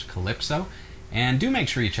 cat5.tv/Calypso. And do make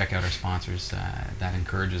sure you check out our sponsors. That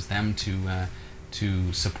encourages them to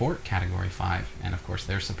support Category 5, and of course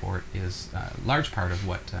their support is a large part of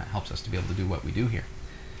what helps us to be able to do what we do here.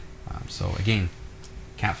 So again,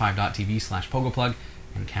 cat5.tv/PogoPlug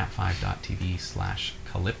and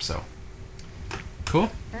cat5.tv/Calypso.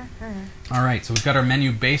 Cool? All right, so we've got our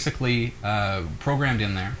menu basically programmed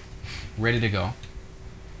in there, ready to go.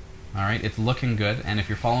 All right, it's looking good, and if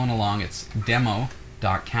you're following along, it's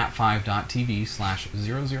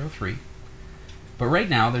demo.cat5.tv/003. But right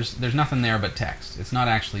now, there's nothing there but text. It's not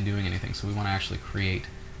actually doing anything, so we want to actually create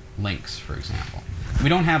links, for example. We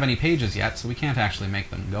don't have any pages yet, so we can't actually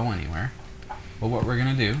make them go anywhere. But what we're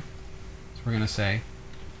going to do is we're going to say,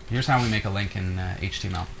 here's how we make a link in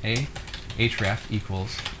HTML. href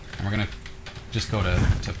equals, and we're going to just go to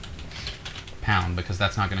pound, because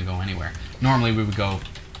that's not going to go anywhere. Normally we would go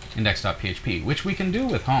index.php, which we can do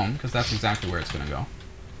with home, because that's exactly where it's going to go.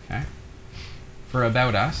 Okay. For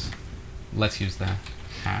about us, let's use the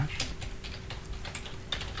hash,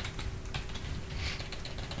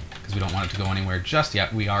 because we don't want it to go anywhere just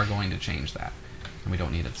yet. We are going to change that, and we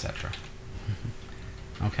don't need etc.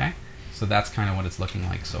 Okay, so that's kind of what it's looking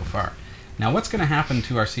like so far. Now what's going to happen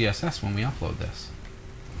to our CSS when we upload this?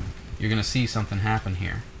 You're going to see something happen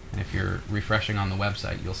here, and if you're refreshing on the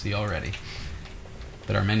website, you'll see already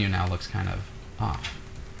that our menu now looks kind of off.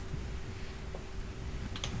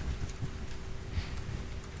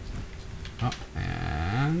 Oh,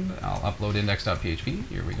 and I'll upload index.php.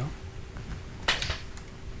 Here we go.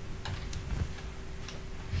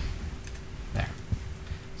 There.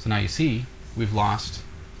 So now you see we've lost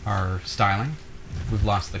our styling. We've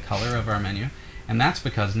lost the color of our menu. And that's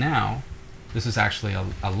because now this is actually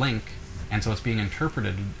a link, and so it's being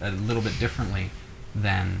interpreted a little bit differently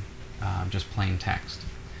than just plain text.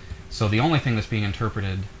 So the only thing that's being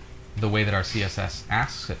interpreted the way that our CSS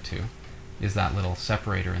asks it to is that little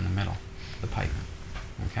separator in the middle, the pipe.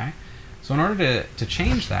 Okay? So in order to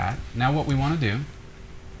change that, now what we want to do,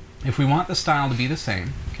 if we want the style to be the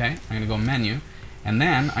same, okay, I'm going to go menu, and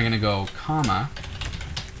then I'm going to go comma,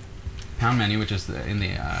 pound menu, which is in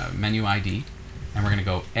the menu ID, and we're going to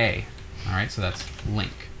go A. All right, so that's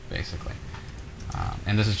link, basically.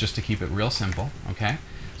 And this is just to keep it real simple, okay?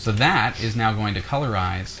 So that is now going to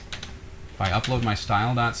colorize, if I upload my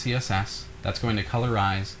style.css, that's going to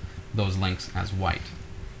colorize those links as white.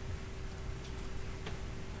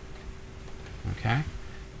 Okay?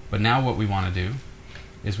 But now what we want to do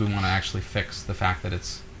is we want to actually fix the fact that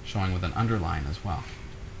it's showing with an underline as well.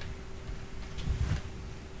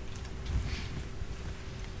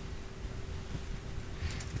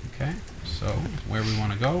 Okay, so where we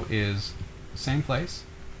want to go is same place.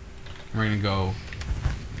 We're going to go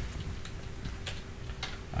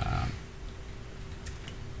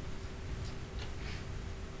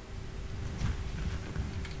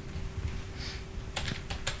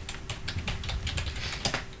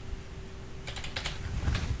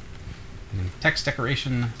text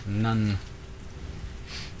decoration, none.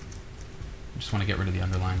 I just want to get rid of the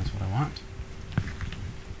underline, is what I want.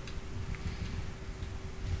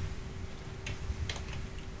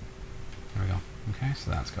 There we go. Okay,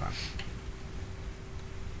 so that's gone.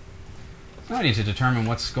 Now I need to determine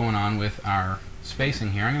what's going on with our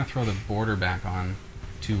spacing here. I'm going to throw the border back on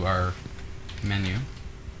to our menu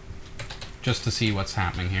just to see what's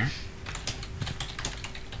happening here.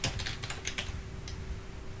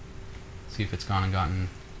 See if it's gone and gotten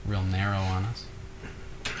real narrow on us.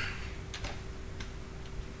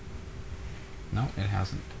 No, it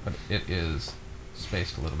hasn't, but it is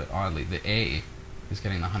spaced a little bit oddly. The A is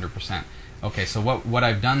getting the 100%. Okay, so what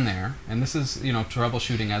I've done there, and this is, you know,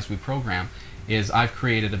 troubleshooting as we program, is I've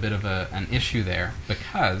created a bit of an issue there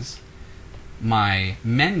because my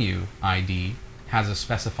menu ID has a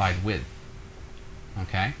specified width.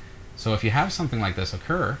 Okay, so if you have something like this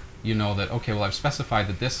occur, you know that, okay, well, I've specified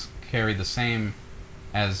that this carry the same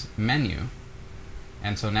as menu,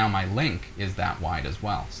 And so now my link is that wide as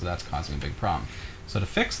well. So that's causing a big problem. So to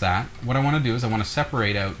fix that, what I want to do is I want to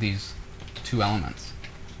separate out these two elements.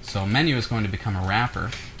 So menu is going to become a wrapper,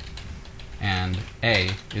 and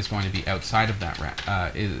A is going to be outside of that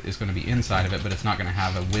is going to be inside of it, but it's not going to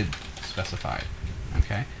have a width specified.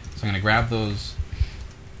 Okay, so I'm going to grab those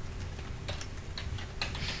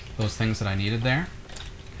things that I needed there.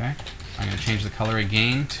 Okay, I'm going to change the color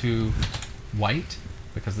again to white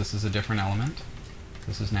because this is a different element.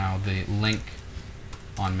 This is now the link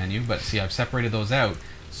on menu, but see, I've separated those out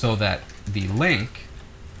so that the link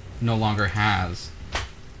no longer has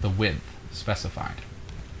the width specified.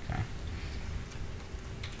 Okay.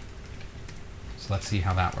 So let's see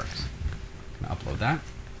how that works. I'm going to upload that.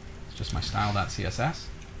 It's just my style.css.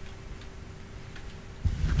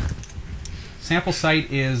 Sample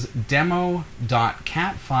site is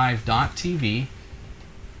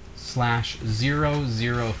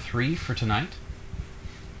demo.cat5.tv/003 for tonight.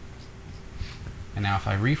 And now if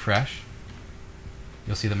I refresh,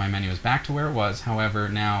 you'll see that my menu is back to where it was. However,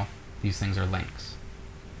 now these things are links.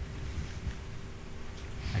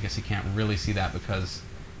 I guess you can't really see that because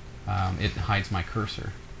it hides my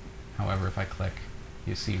cursor. However, if I click,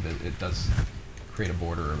 you see that it does create a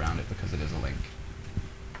border around it because it is a link.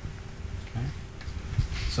 Okay.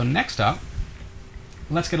 So next up,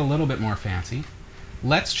 let's get a little bit more fancy.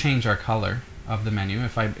 Let's change our color of the menu.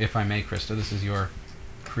 If I may, Christa, this is your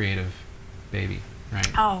creative baby, right?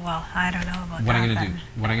 Oh, well, I don't know about what that.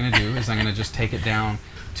 What I'm going to do is I'm going to just take it down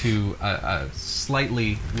to a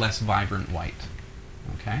slightly less vibrant white.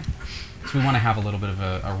 Okay? So we want to have a little bit of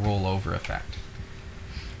a rollover effect.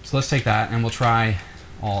 So let's take that and we'll try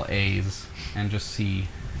all A's and just see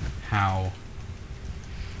how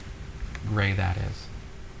gray that is.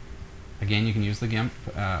 Again, you can use the GIMP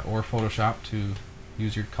or Photoshop to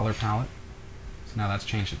use your color palette. So now that's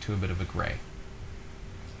changed it to a bit of a gray.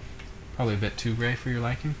 Probably a bit too gray for your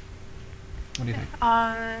liking. What do you think?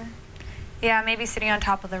 Yeah, maybe sitting on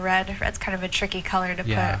top of the red. Red's kind of a tricky color to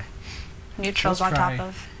put neutrals on top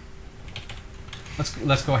of.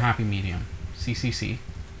 Let's go happy medium. CCC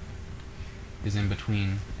is in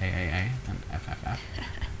between AAA and FFF.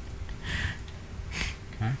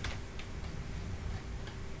 Okay.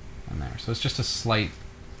 And there. So it's just a slight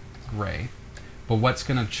gray. But what's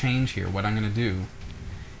going to change here, what I'm going to do,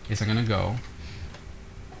 is I'm going to go.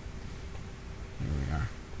 Here we are.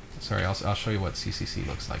 Sorry, I'll show you what CCC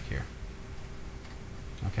looks like here.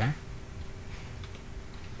 Okay?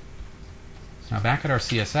 So now back at our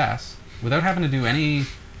CSS, without having to do any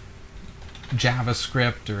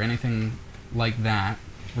JavaScript or anything like that,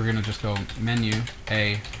 we're going to just go menu,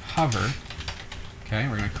 A, hover. Okay,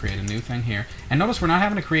 we're going to create a new thing here. And notice we're not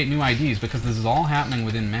having to create new IDs because this is all happening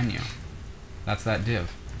within menu. That's that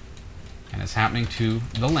div. And it's happening to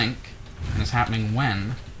the link, and it's happening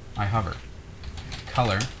when I hover.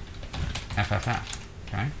 Color, FFF.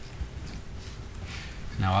 Okay?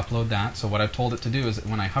 Now upload that. So what I've told it to do is that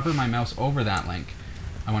when I hover my mouse over that link,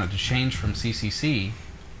 I want it to change from CCC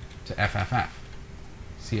to FFF.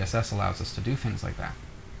 CSS allows us to do things like that.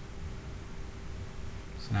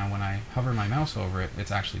 So now when I hover my mouse over it,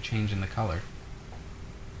 it's actually changing the color.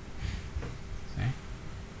 See?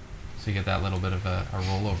 So you get that little bit of a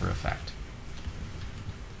rollover effect.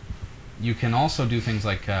 You can also do things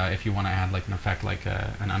like if you want to add like an effect like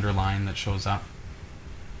an underline that shows up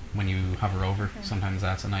when you hover over. Sometimes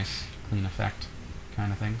that's a nice clean effect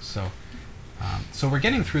kind of thing. So so we're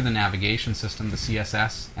getting through the navigation system, the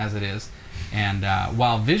CSS as it is, and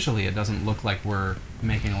while visually it doesn't look like we're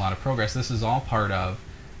making a lot of progress, this is all part of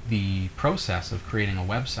the process of creating a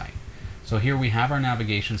website. So here we have our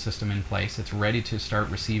navigation system in place. It's ready to start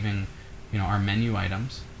receiving, you know, our menu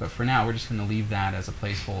items, but for now we're just going to leave that as a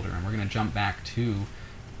placeholder, and we're going to jump back to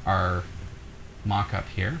our mock-up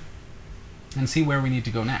here and see where we need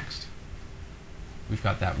to go next. We've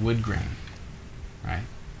got that wood grain, right?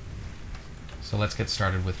 So let's get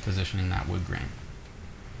started with positioning that wood grain.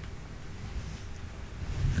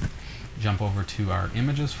 Jump over to our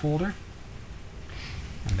images folder,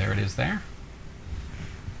 and there it is there.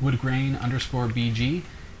 Woodgrain _ BG.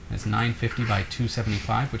 It's 950 by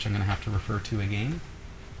 275, which I'm going to have to refer to again.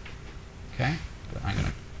 Okay, but I'm going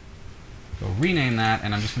to go rename that,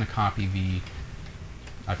 and I'm just going to copy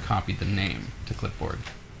I've copied the name to clipboard.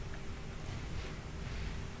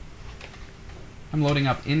 I'm loading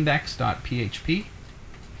up index.php,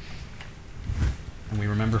 and we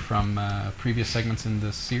remember from previous segments in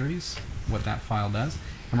this series what that file does.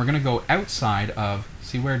 And we're going to go outside of,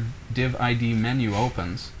 see where div ID menu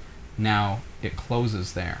opens, now it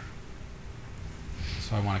closes there.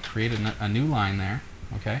 So I want to create a new line there,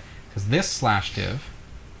 okay? Because this /div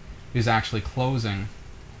is actually closing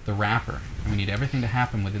the wrapper. And we need everything to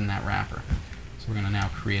happen within that wrapper. So we're going to now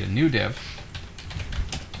create a new div.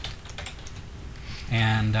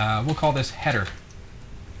 And we'll call this header,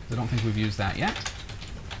 because I don't think we've used that yet.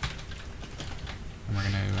 And we're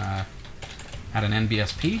going to add an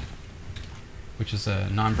NBSP, which is a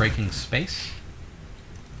non-breaking space.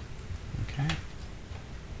 Okay.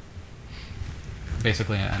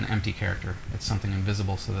 Basically an empty character. It's something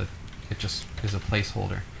invisible so that it just is a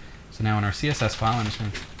placeholder. So now in our CSS file, I'm just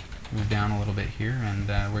going to move down a little bit here, and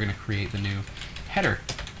we're going to create the new header.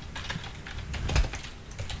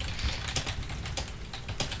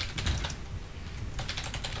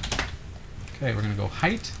 Okay, we're going to go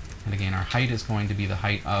height, and again our height is going to be the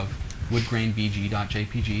height of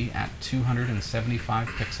woodgrainbg.jpg at 275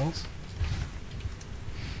 pixels.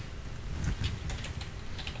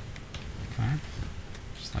 Okay,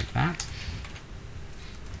 just like that.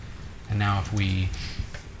 And now if we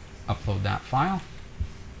upload that file,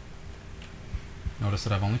 notice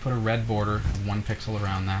that I've only put a red border of 1 pixel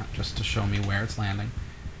around that just to show me where it's landing.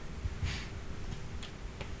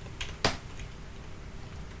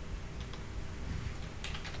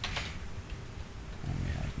 And we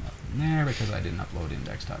have nothing there because I didn't upload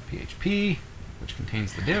index.php, which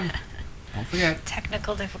contains the div. Don't forget.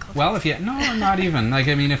 Technical difficulties. Well, if you, no, not even. Like,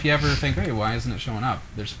 I mean, if you ever think, hey, why isn't it showing up?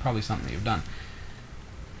 There's probably something that you've done.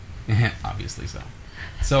 Obviously so.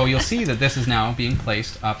 So you'll see that this is now being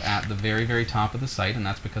placed up at the very, very top of the site, and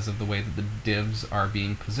that's because of the way that the divs are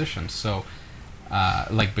being positioned. So,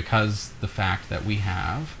 like, because the fact that we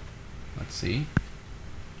have, let's see,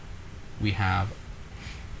 we have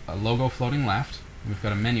a logo floating left, and we've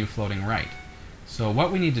got a menu floating right. So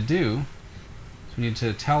what we need to do is we need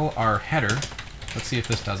to tell our header, let's see if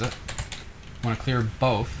this does it. We want to clear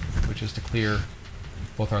both, which is to clear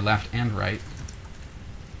both our left and right.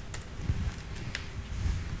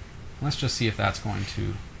 Let's just see if that's going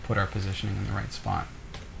to put our positioning in the right spot.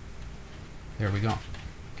 There we go.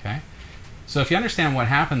 Okay. So if you understand what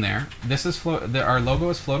happened there, this is our logo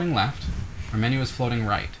is floating left, our menu is floating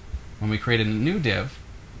right. When we created a new div,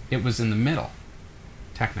 it was in the middle,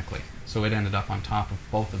 technically. So it ended up on top of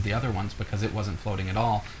both of the other ones because it wasn't floating at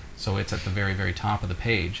all. So it's at the very, very top of the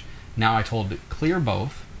page. Now I told it clear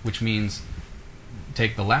both, which means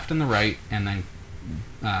take the left and the right and then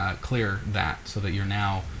clear that so that you're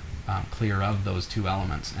now clear of those two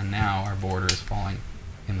elements, and now our border is falling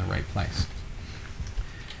in the right place.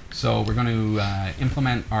 So we're going to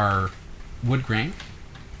implement our wood grain.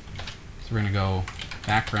 So we're going to go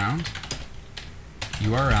background,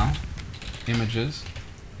 URL, images,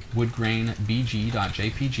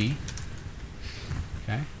 woodgrainbg.jpg.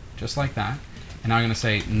 Okay, just like that. And now I'm going to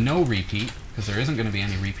say no repeat, because there isn't going to be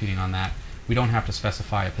any repeating on that. We don't have to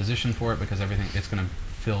specify a position for it because everything, it's going to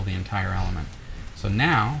fill the entire element. So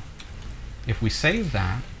now, if we save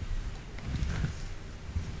that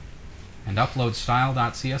and upload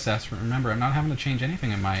style.css, remember I'm not having to change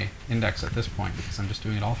anything in my index at this point because I'm just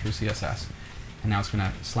doing it all through CSS. And now it's going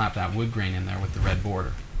to slap that wood grain in there with the red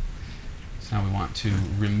border. So now we want to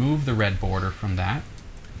remove the red border from that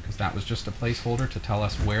because that was just a placeholder to tell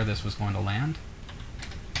us where this was going to land.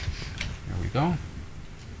 There we go.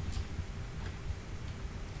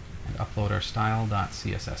 And upload our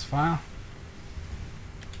style.css file.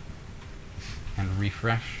 And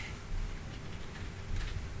refresh.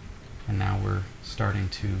 And now we're starting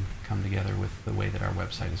to come together with the way that our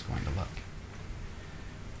website is going to look.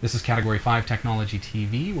 This is Category 5 Technology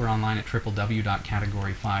TV. We're online at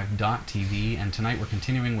www.category5.tv, and tonight we're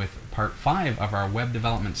continuing with part 5 of our web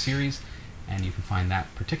development series, and you can find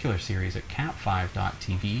that particular series at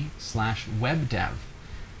cat5.tv/webdev.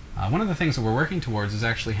 One of the things that we're working towards is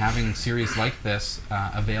actually having series like this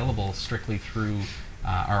available strictly through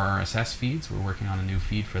our RSS feeds. We're working on a new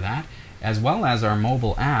feed for that, as well as our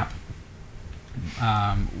mobile app.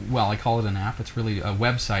 Well, I call it an app. It's really a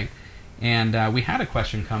website. And we had a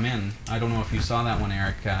question come in. I don't know if you saw that one,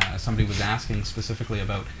 Eric. Somebody was asking specifically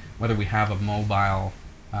about whether we have a mobile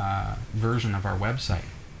version of our website.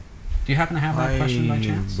 Do you happen to have that question by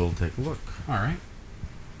chance? We'll take a look. All right.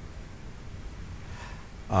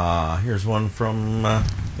 Here's one from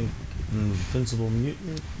Invincible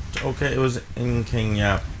Mutant. Okay, it was in King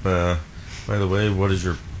Yap. By the way, what is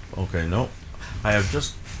your... Okay, no. I have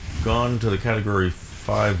just gone to the Category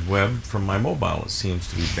 5 web from my mobile. It seems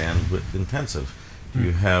to be bandwidth intensive. Do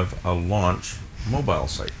you have a launch mobile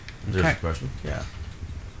site? There's a question. Yeah.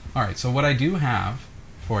 All right, so what I do have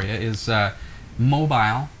for you is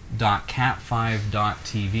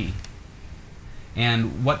mobile.cat5.tv.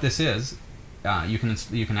 And what this is, you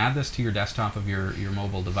can add this to your desktop of your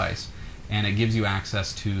mobile device. and it gives you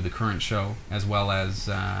access to the current show as well as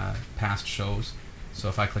past shows. So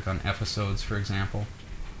if I click on episodes, for example,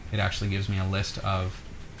 it actually gives me a list of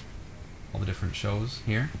all the different shows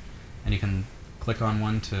here, and you can click on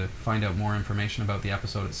one to find out more information about the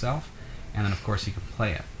episode itself, and then of course you can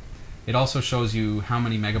play it. It also shows you how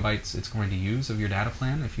many megabytes it's going to use of your data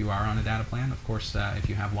plan if you are on a data plan. Of course, if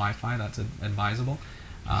you have Wi-Fi, that's advisable.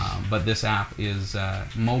 But this app is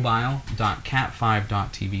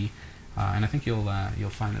mobile.cat5.tv, and I think you'll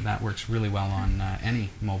find that works really well on any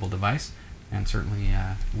mobile device, and certainly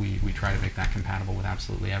we try to make that compatible with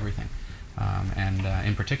absolutely everything.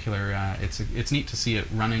 In particular, it's neat to see it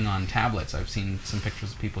running on tablets. I've seen some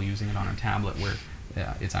pictures of people using it on a tablet where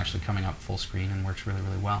it's actually coming up full screen and works really,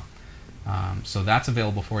 really well. So that's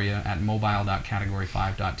available for you at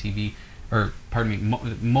mobile.category5.tv, or pardon me,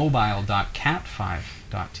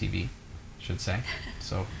 mobile.cat5.tv, should say.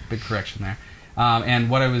 So big correction there. And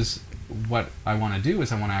what I want to do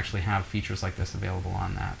is I want to actually have features like this available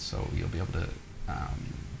on that, so you'll be able to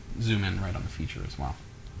zoom in right on the feature as well.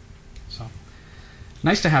 So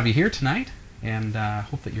nice to have you here tonight, and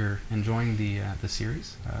hope that you're enjoying the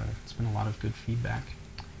series. It's been a lot of good feedback.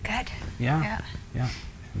 Good. Yeah.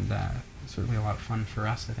 And certainly a lot of fun for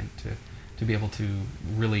us, I think, to be able to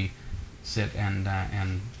really sit and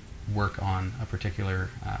work on a particular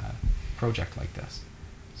project like this.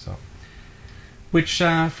 So, which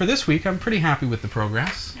for this week, I'm pretty happy with the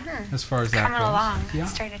progress as far as that goes. Coming along. Yeah.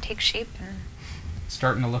 It's starting to take shape. And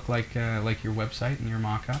starting to look like your website and your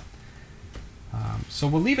mock-up. So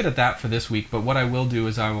we'll leave it at that for this week, but what I will do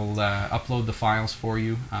is I will upload the files for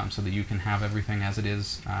you so that you can have everything as it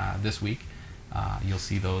is this week. You'll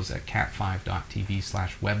see those at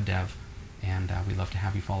cat5.tv/webdev, and we'd love to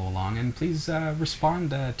have you follow along. And please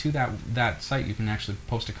respond to that site. You can actually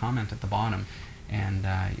post a comment at the bottom, and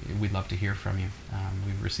we'd love to hear from you.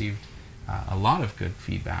 We've received a lot of good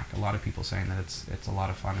feedback, a lot of people saying that it's a lot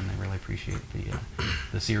of fun and they really appreciate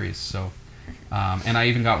the series. So, and I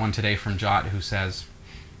even got one today from Jot who says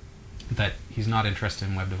that he's not interested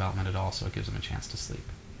in web development at all, so it gives him a chance to sleep.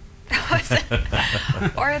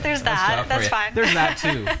 Or there's that. That's fine. There's that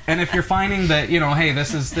too. And if you're finding that, hey,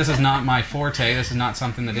 this is not my forte, this is not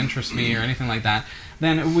something that interests me or anything like that,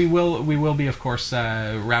 then we will be, of course,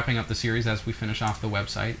 wrapping up the series as we finish off the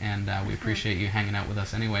website, and we appreciate you hanging out with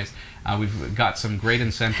us anyways. We've got some great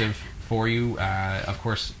incentive for you. Of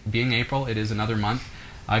course, being April, it is another month.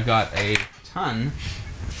 I've got a ton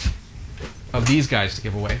of these guys to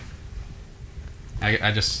give away.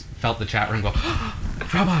 I just felt the chat room go,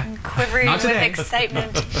 Robbie! Quivering Not today. with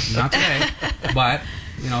excitement. Not today. But,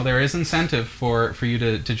 there is incentive for you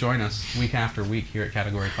to join us week after week here at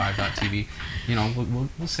Category5.tv.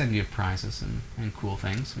 We'll send you prizes and cool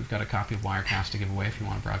things. We've got a copy of Wirecast to give away if you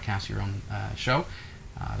want to broadcast your own show.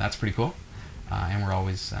 That's pretty cool. And we're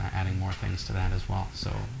always adding more things to that as well.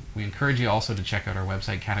 So we encourage you also to check out our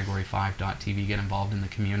website, Category5.tv, get involved in the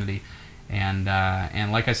community. And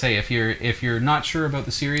like I say, if you're not sure about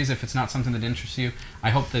the series, if it's not something that interests you,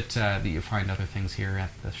 I hope that you find other things here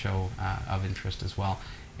at the show of interest as well.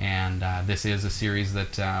 And this is a series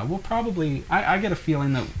that we'll probably, I get a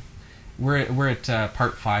feeling that we're at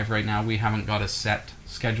part 5 right now. We haven't got a set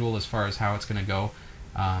schedule as far as how it's going to go,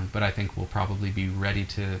 but I think we'll probably be ready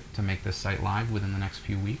to make this site live within the next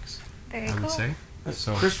few weeks. Very I cool. would say.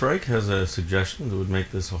 So, Chris Reich has a suggestion that would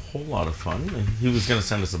make this a whole lot of fun. And he was going to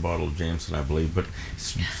send us a bottle of Jameson, I believe, but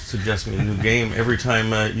he's suggesting a new game. Every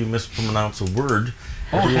time you mispronounce a word,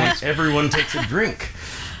 everyone takes a drink.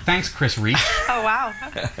 Thanks, Chris Reich. Oh, wow.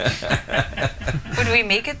 Would we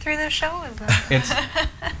make it through the show?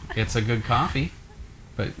 It's a good coffee,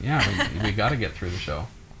 but yeah, we got to get through the show.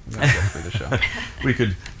 We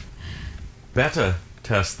could beta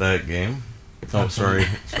test that game. Oh, sorry.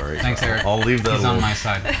 Thanks, Eric. I'll leave that He's alone. on my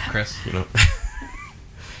side, Chris.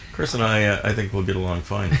 Chris and I think we'll get along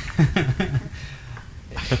fine.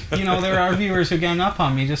 There are viewers who gang up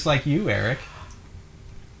on me, just like you, Eric.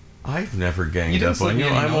 I've never ganged up on you.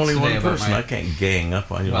 I'm only one person. I can't gang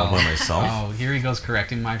up on you all by myself. Oh, here he goes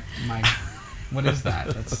correcting my. What is that?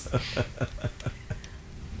 That's.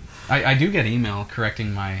 I do get email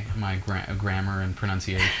correcting my grammar and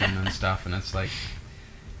pronunciation and stuff, and it's like.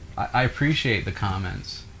 I appreciate the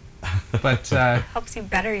comments, but helps you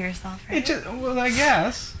better yourself, right? I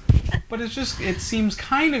guess, but it seems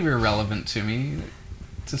kind of irrelevant to me,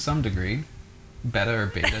 to some degree. Beta or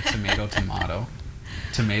beta, tomato, tomato,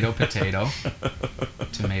 tomato, potato,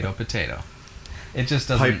 tomato, potato. It just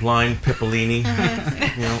doesn't. Pipeline, Pippolini.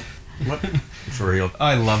 What? For real.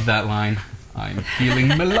 I love that line. I'm feeling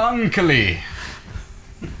melancholy.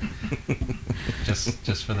 Just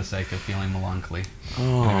just for the sake of feeling melancholy.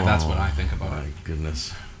 Oh, Anyway, that's what I think about my it.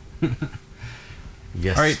 goodness.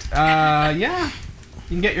 Yes. All right, yeah.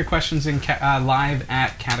 You can get your questions in live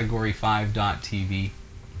at category5.tv.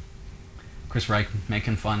 Chris Reich,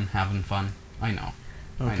 making fun, having fun. I know.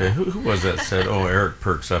 Okay, who was that said, oh, Eric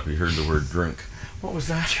perks up, he heard the word drink. What was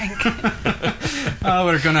that? Drink. Oh,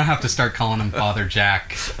 we're going to have to start calling him Father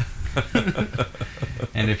Jack.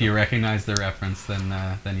 And if you recognize the reference, then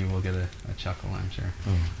you will get a chuckle, I'm sure.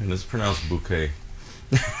 Oh, and it's pronounced bouquet.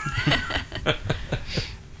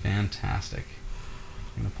 Fantastic.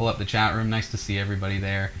 I'm going to pull up the chat room. Nice to see everybody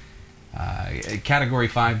there.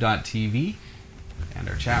 Category5.tv. And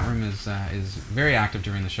our chat room is very active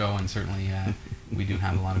during the show, and certainly we do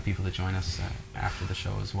have a lot of people that join us after the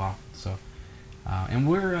show as well. So, and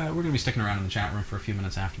we're going to be sticking around in the chat room for a few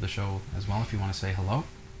minutes after the show as well, if you want to say hello.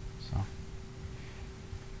 So,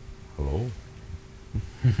 Hello.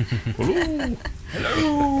 hello,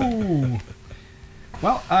 hello.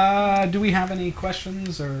 Well, do we have any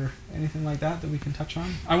questions or anything like that we can touch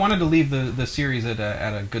on? I wanted to leave the series at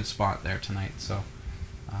a good spot there tonight, so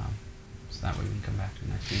that way we can come back to it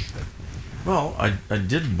next week. But Well, I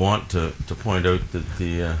did want to point out that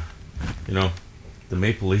the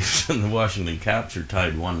Maple Leafs and the Washington Caps are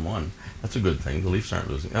tied 1-1. That's a good thing. The Leafs aren't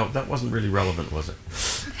losing. Oh, that wasn't really relevant, was it?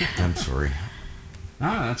 I'm sorry.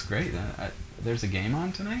 Ah, that's great. There's a game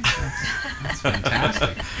on tonight? That's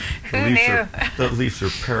fantastic. Who knew? The Leafs are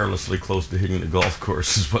perilously close to hitting the golf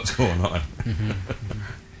course is what's going on.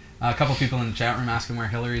 A couple people in the chat room asking where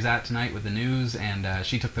Hillary's at tonight with the news, and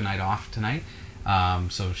she took the night off tonight.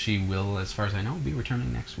 So she will, as far as I know, be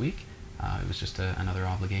returning next week. It was just another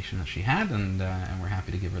obligation that she had, and we're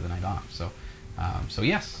happy to give her the night off. So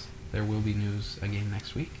yes, there will be news again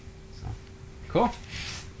next week. So cool.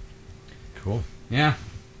 Cool. Yeah.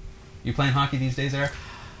 You playing hockey these days, Eric?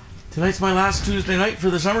 Tonight's my last Tuesday night for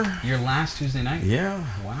the summer. Your last Tuesday night? Yeah.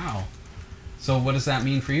 Wow. So what does that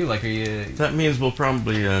mean for you? Like, are you... That means we'll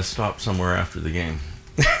probably stop somewhere after the game.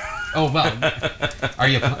 Oh, well, are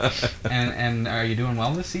you... And are you doing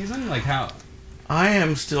well this season? Like, how... I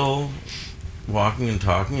am still walking and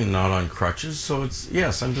talking and not on crutches, so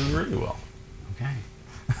yes, I'm doing really well. Okay.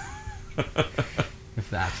 If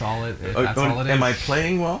that's all it is. Am I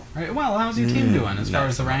playing well? Right, well, how's your team doing as far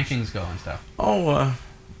as the rankings go and stuff? Oh,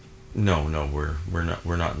 no, we're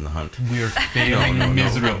not in the hunt. We're failing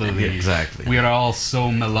miserably. Yeah, exactly. We are all so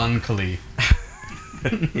melancholy.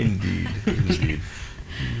 Indeed. Yeah.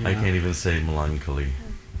 I can't even say melancholy.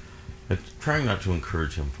 I'm trying not to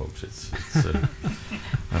encourage him, folks. It's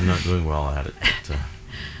I'm not doing well at it. But,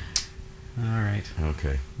 all right.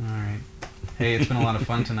 Okay. All right. Hey, it's been a lot of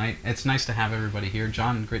fun tonight. It's nice to have everybody here.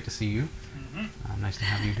 John, great to see you. Nice to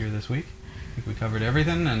have you here this week. I think we covered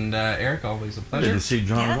everything, and Eric, always a I pleasure. didn't see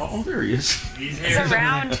John. Yes. Oh, there he is. It's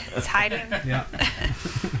around. It's hiding. Yeah.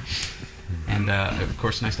 And of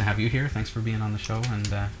course, nice to have you here. Thanks for being on the show and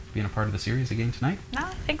being a part of the series again tonight. No,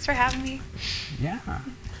 thanks for having me. Yeah.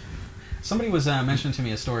 Somebody was mentioning to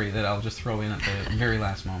me a story that I'll just throw in at the very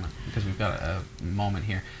last moment because we've got a moment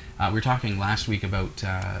here. We were talking last week about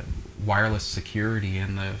wireless security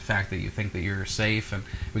and the fact that you think that you're safe, and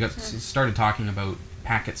we got started talking about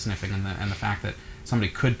packet sniffing and the fact that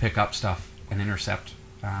somebody could pick up stuff and intercept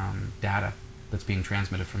data that's being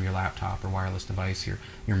transmitted from your laptop or wireless device,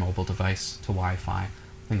 your mobile device to Wi-Fi,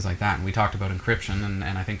 things like that. And we talked about encryption, and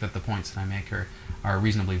I think that the points that I make are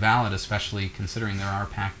reasonably valid, especially considering there are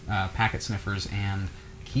packet sniffers and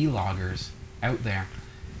keyloggers out there.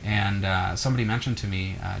 And somebody mentioned to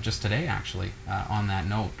me just today, actually, on that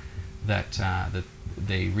note, that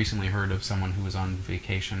they recently heard of someone who was on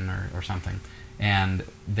vacation or something, and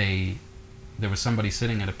there was somebody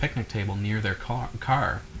sitting at a picnic table near their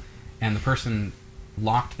car, and the person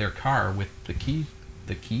locked their car with the key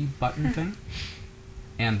button thing.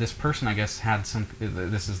 And this person, I guess, had some. What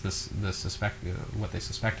they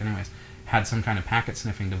suspect, anyways, had some kind of packet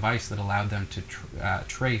sniffing device that allowed them to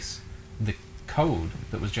trace the code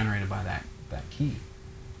that was generated by that key,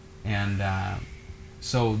 and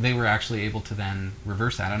so they were actually able to then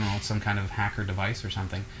reverse that. I don't know, some kind of hacker device or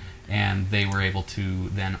something, and they were able to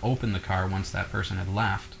then open the car once that person had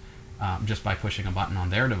left, just by pushing a button on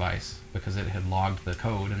their device because it had logged the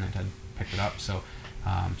code and it had picked it up. So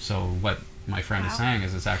what my friend is saying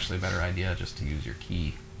is it's actually a better idea just to use your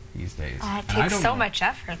key these days. Oh, it takes so much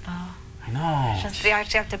effort, though. I know. Just you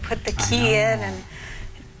actually have to put the key in and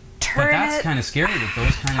turn it. But that's kind of scary that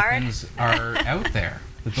those kind of things are out there.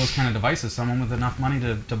 That those kind of devices, someone with enough money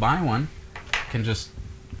to buy one can just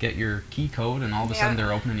get your key code and all of a sudden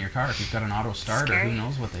they're opening your car. If you've got an auto starter, who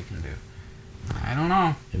knows what they can do. I don't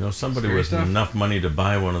know. You know, somebody Scary with stuff. enough money to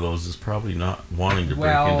buy one of those is probably not wanting to break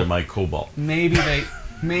Well, into my Cobalt. Maybe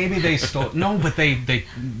they stole. No, but they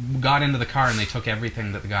got into the car and they took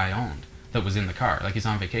everything that the guy owned that was in the car. Like, he's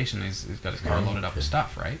on vacation. He's got his car loaded up with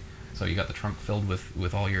stuff, right? So you got the trunk filled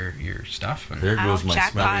with all your stuff. And There goes my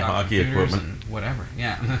jackpot. smelly hockey computers equipment. and whatever.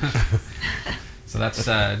 Yeah. So that's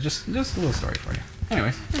just a little story for you.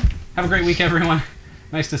 Anyways, have a great week, everyone.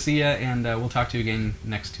 Nice to see you, and we'll talk to you again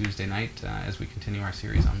next Tuesday night as we continue our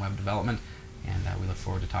series on web development. And we look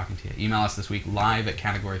forward to talking to you. Email us this week live at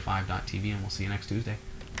category5.tv, and we'll see you next Tuesday.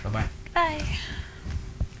 Bye-bye. Bye.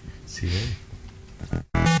 See you later.